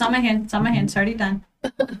nope. out. It's on my hand. It's on my hand. It's already done.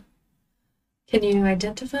 Can you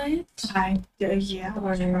identify it? Yeah.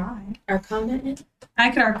 Or arcana it? I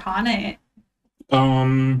could arcana it.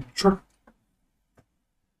 Sure.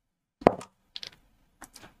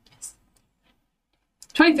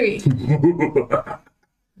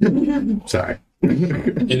 $23. Sorry.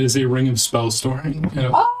 It is a ring of spell storing.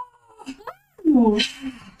 That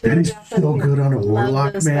is so good on a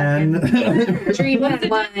warlock, those man. Dream of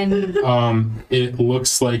one. It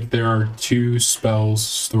looks like there are 2 spells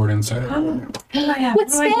stored inside it.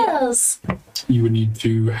 What spells? You would need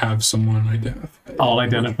to have someone identify it. I'll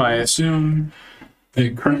identify I it. assume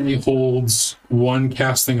it currently holds 1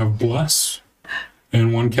 casting of Bless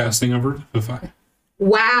and 1 casting of Revivify.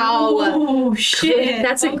 Wow. Oh, shit.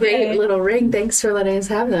 That's a great little ring. Thanks for letting us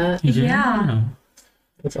have that. Yeah.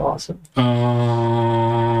 That's awesome.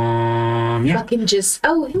 Yeah. Fucking just,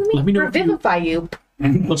 Let let me me know if you- revivify you.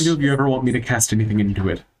 Let me know if you ever want me to cast anything into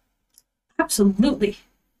it. Absolutely.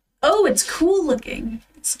 Oh, it's cool looking.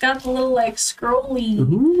 It's got the little, like, scrolly.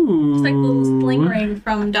 Ooh. It's like the little sling ring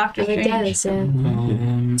from Doctor It Strange. does,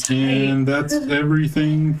 yeah. And that's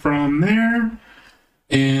everything from there.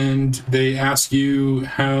 And they ask you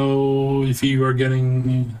if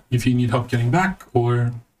you need help getting back,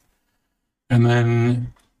 and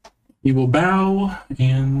then you will bow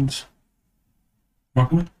and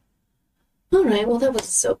walk away. All right, well, that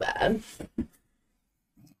wasn't so bad.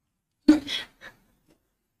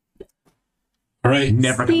 All right.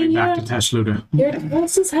 Never coming back to ya. Tashluda. Your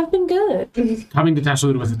defenses have been good. Coming to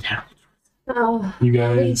Tashluda was a terrible. Oh, You we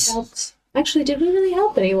guys. helped. Actually, did we really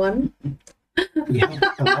help anyone? Yeah,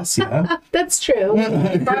 Alessia. That's true.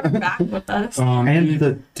 Brought her back with us. And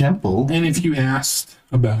the temple. And if you asked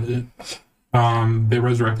about it, they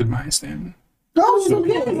resurrected Maya Stan. Oh, so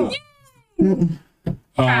good.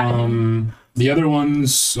 The other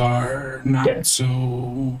ones are not Yeah.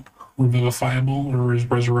 so revivifiable or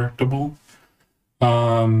resurrectable.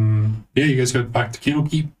 Yeah, you guys go back to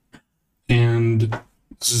Canopic, and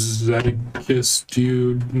Zedekiss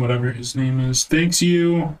dude, whatever his name is, thanks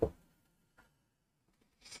you.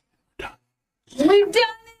 We've done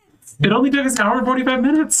It only took us an hour and 45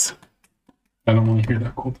 minutes. I don't want to hear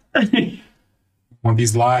that cold. I want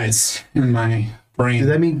these lies in my brain. Does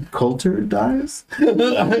that mean Coulter dies?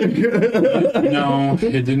 No,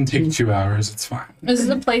 it didn't take 2 hours. It's fine. This is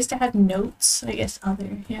a place to have notes, I guess.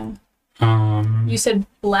 Yeah. You said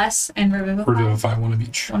bless and revivify. Revivify one of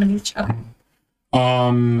each. One of each. Okay.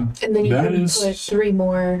 And then you That can is- put three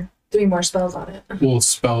more spells on it. Well,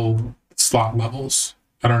 spell slot levels.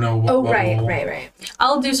 I don't know what Oh, level. right.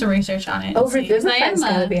 I'll do some research on it. Oh, and see, 'cause I Revivify's am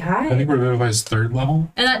gotta a- be I high. think Revivify is 3rd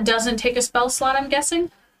level. And that doesn't take a spell slot, I'm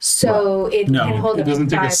guessing? So it No, can hold It up to doesn't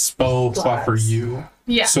take a 5 spell slot for slots. you.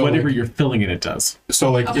 Yeah. So Whatever like, you're filling it does.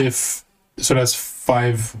 so like Okay. if so, it has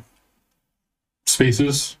 5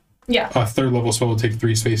 spaces. Yeah. A 3rd level spell will take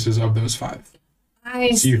 3 spaces of those 5.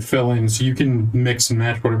 I So you fill in, so you can mix and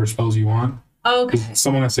match whatever spells you want. Okay.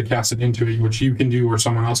 Someone has to cast it into it, which you can do, or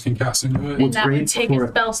someone else can cast into it. And What's that would great take for- a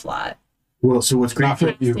spell slot. Well, so what's great Not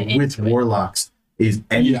for for you. with Into it. warlocks is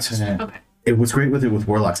Yes. anytime. Okay. What's great with it with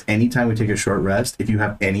warlocks, anytime we take a short rest, if you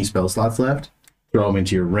have any spell slots left, throw them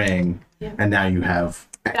into your ring, Yeah. and now you have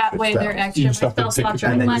That extra way spells. they're You extra. My just have to spell pick slots it are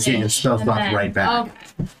up. And then you get your replenished, spell and slots then- right back. Okay.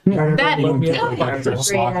 That You don't is get like extra Great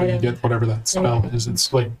slot, but you item. get whatever that spell is.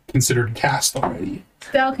 It's like considered cast already.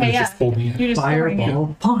 Okay, It's yeah. just holding it. You're just storing it.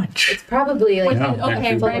 Fireball punch. It's probably like Which is Yeah, okay,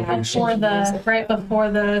 actually, right before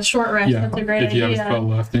the short rest. Yeah, That's a great if you have a idea. spell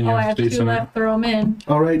left, then you Oh, I have have space 2 in it. left. Throw them in.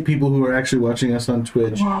 All right, people who are actually watching us on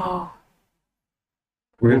Twitch, Wow.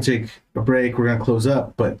 we're gonna take a break. We're gonna close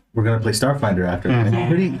up, but we're gonna play Starfinder after. Mhm. It's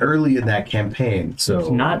pretty early in that campaign, so It's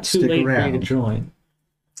not too stick late for you to around. join.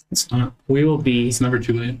 It's not. We will be It's never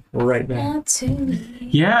too late. right back. Not too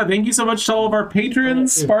Yeah, thank you so much to all of our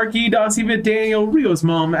patrons: Sparky, Dossy, Daniel, Rio's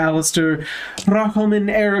mom, Alistair,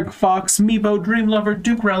 Rockholman, Eric, Fox, Meepo, Dream Lover,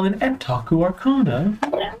 Duke Rowland, and Taku Arcana.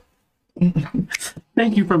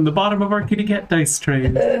 Thank you from the bottom of our kitty cat dice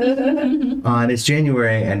train. And it's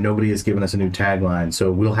January, and nobody has given us a new tagline,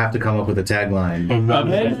 so we'll have to come up with a tagline.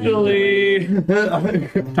 Eventually.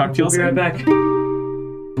 Talk to you all We'll be right soon. back.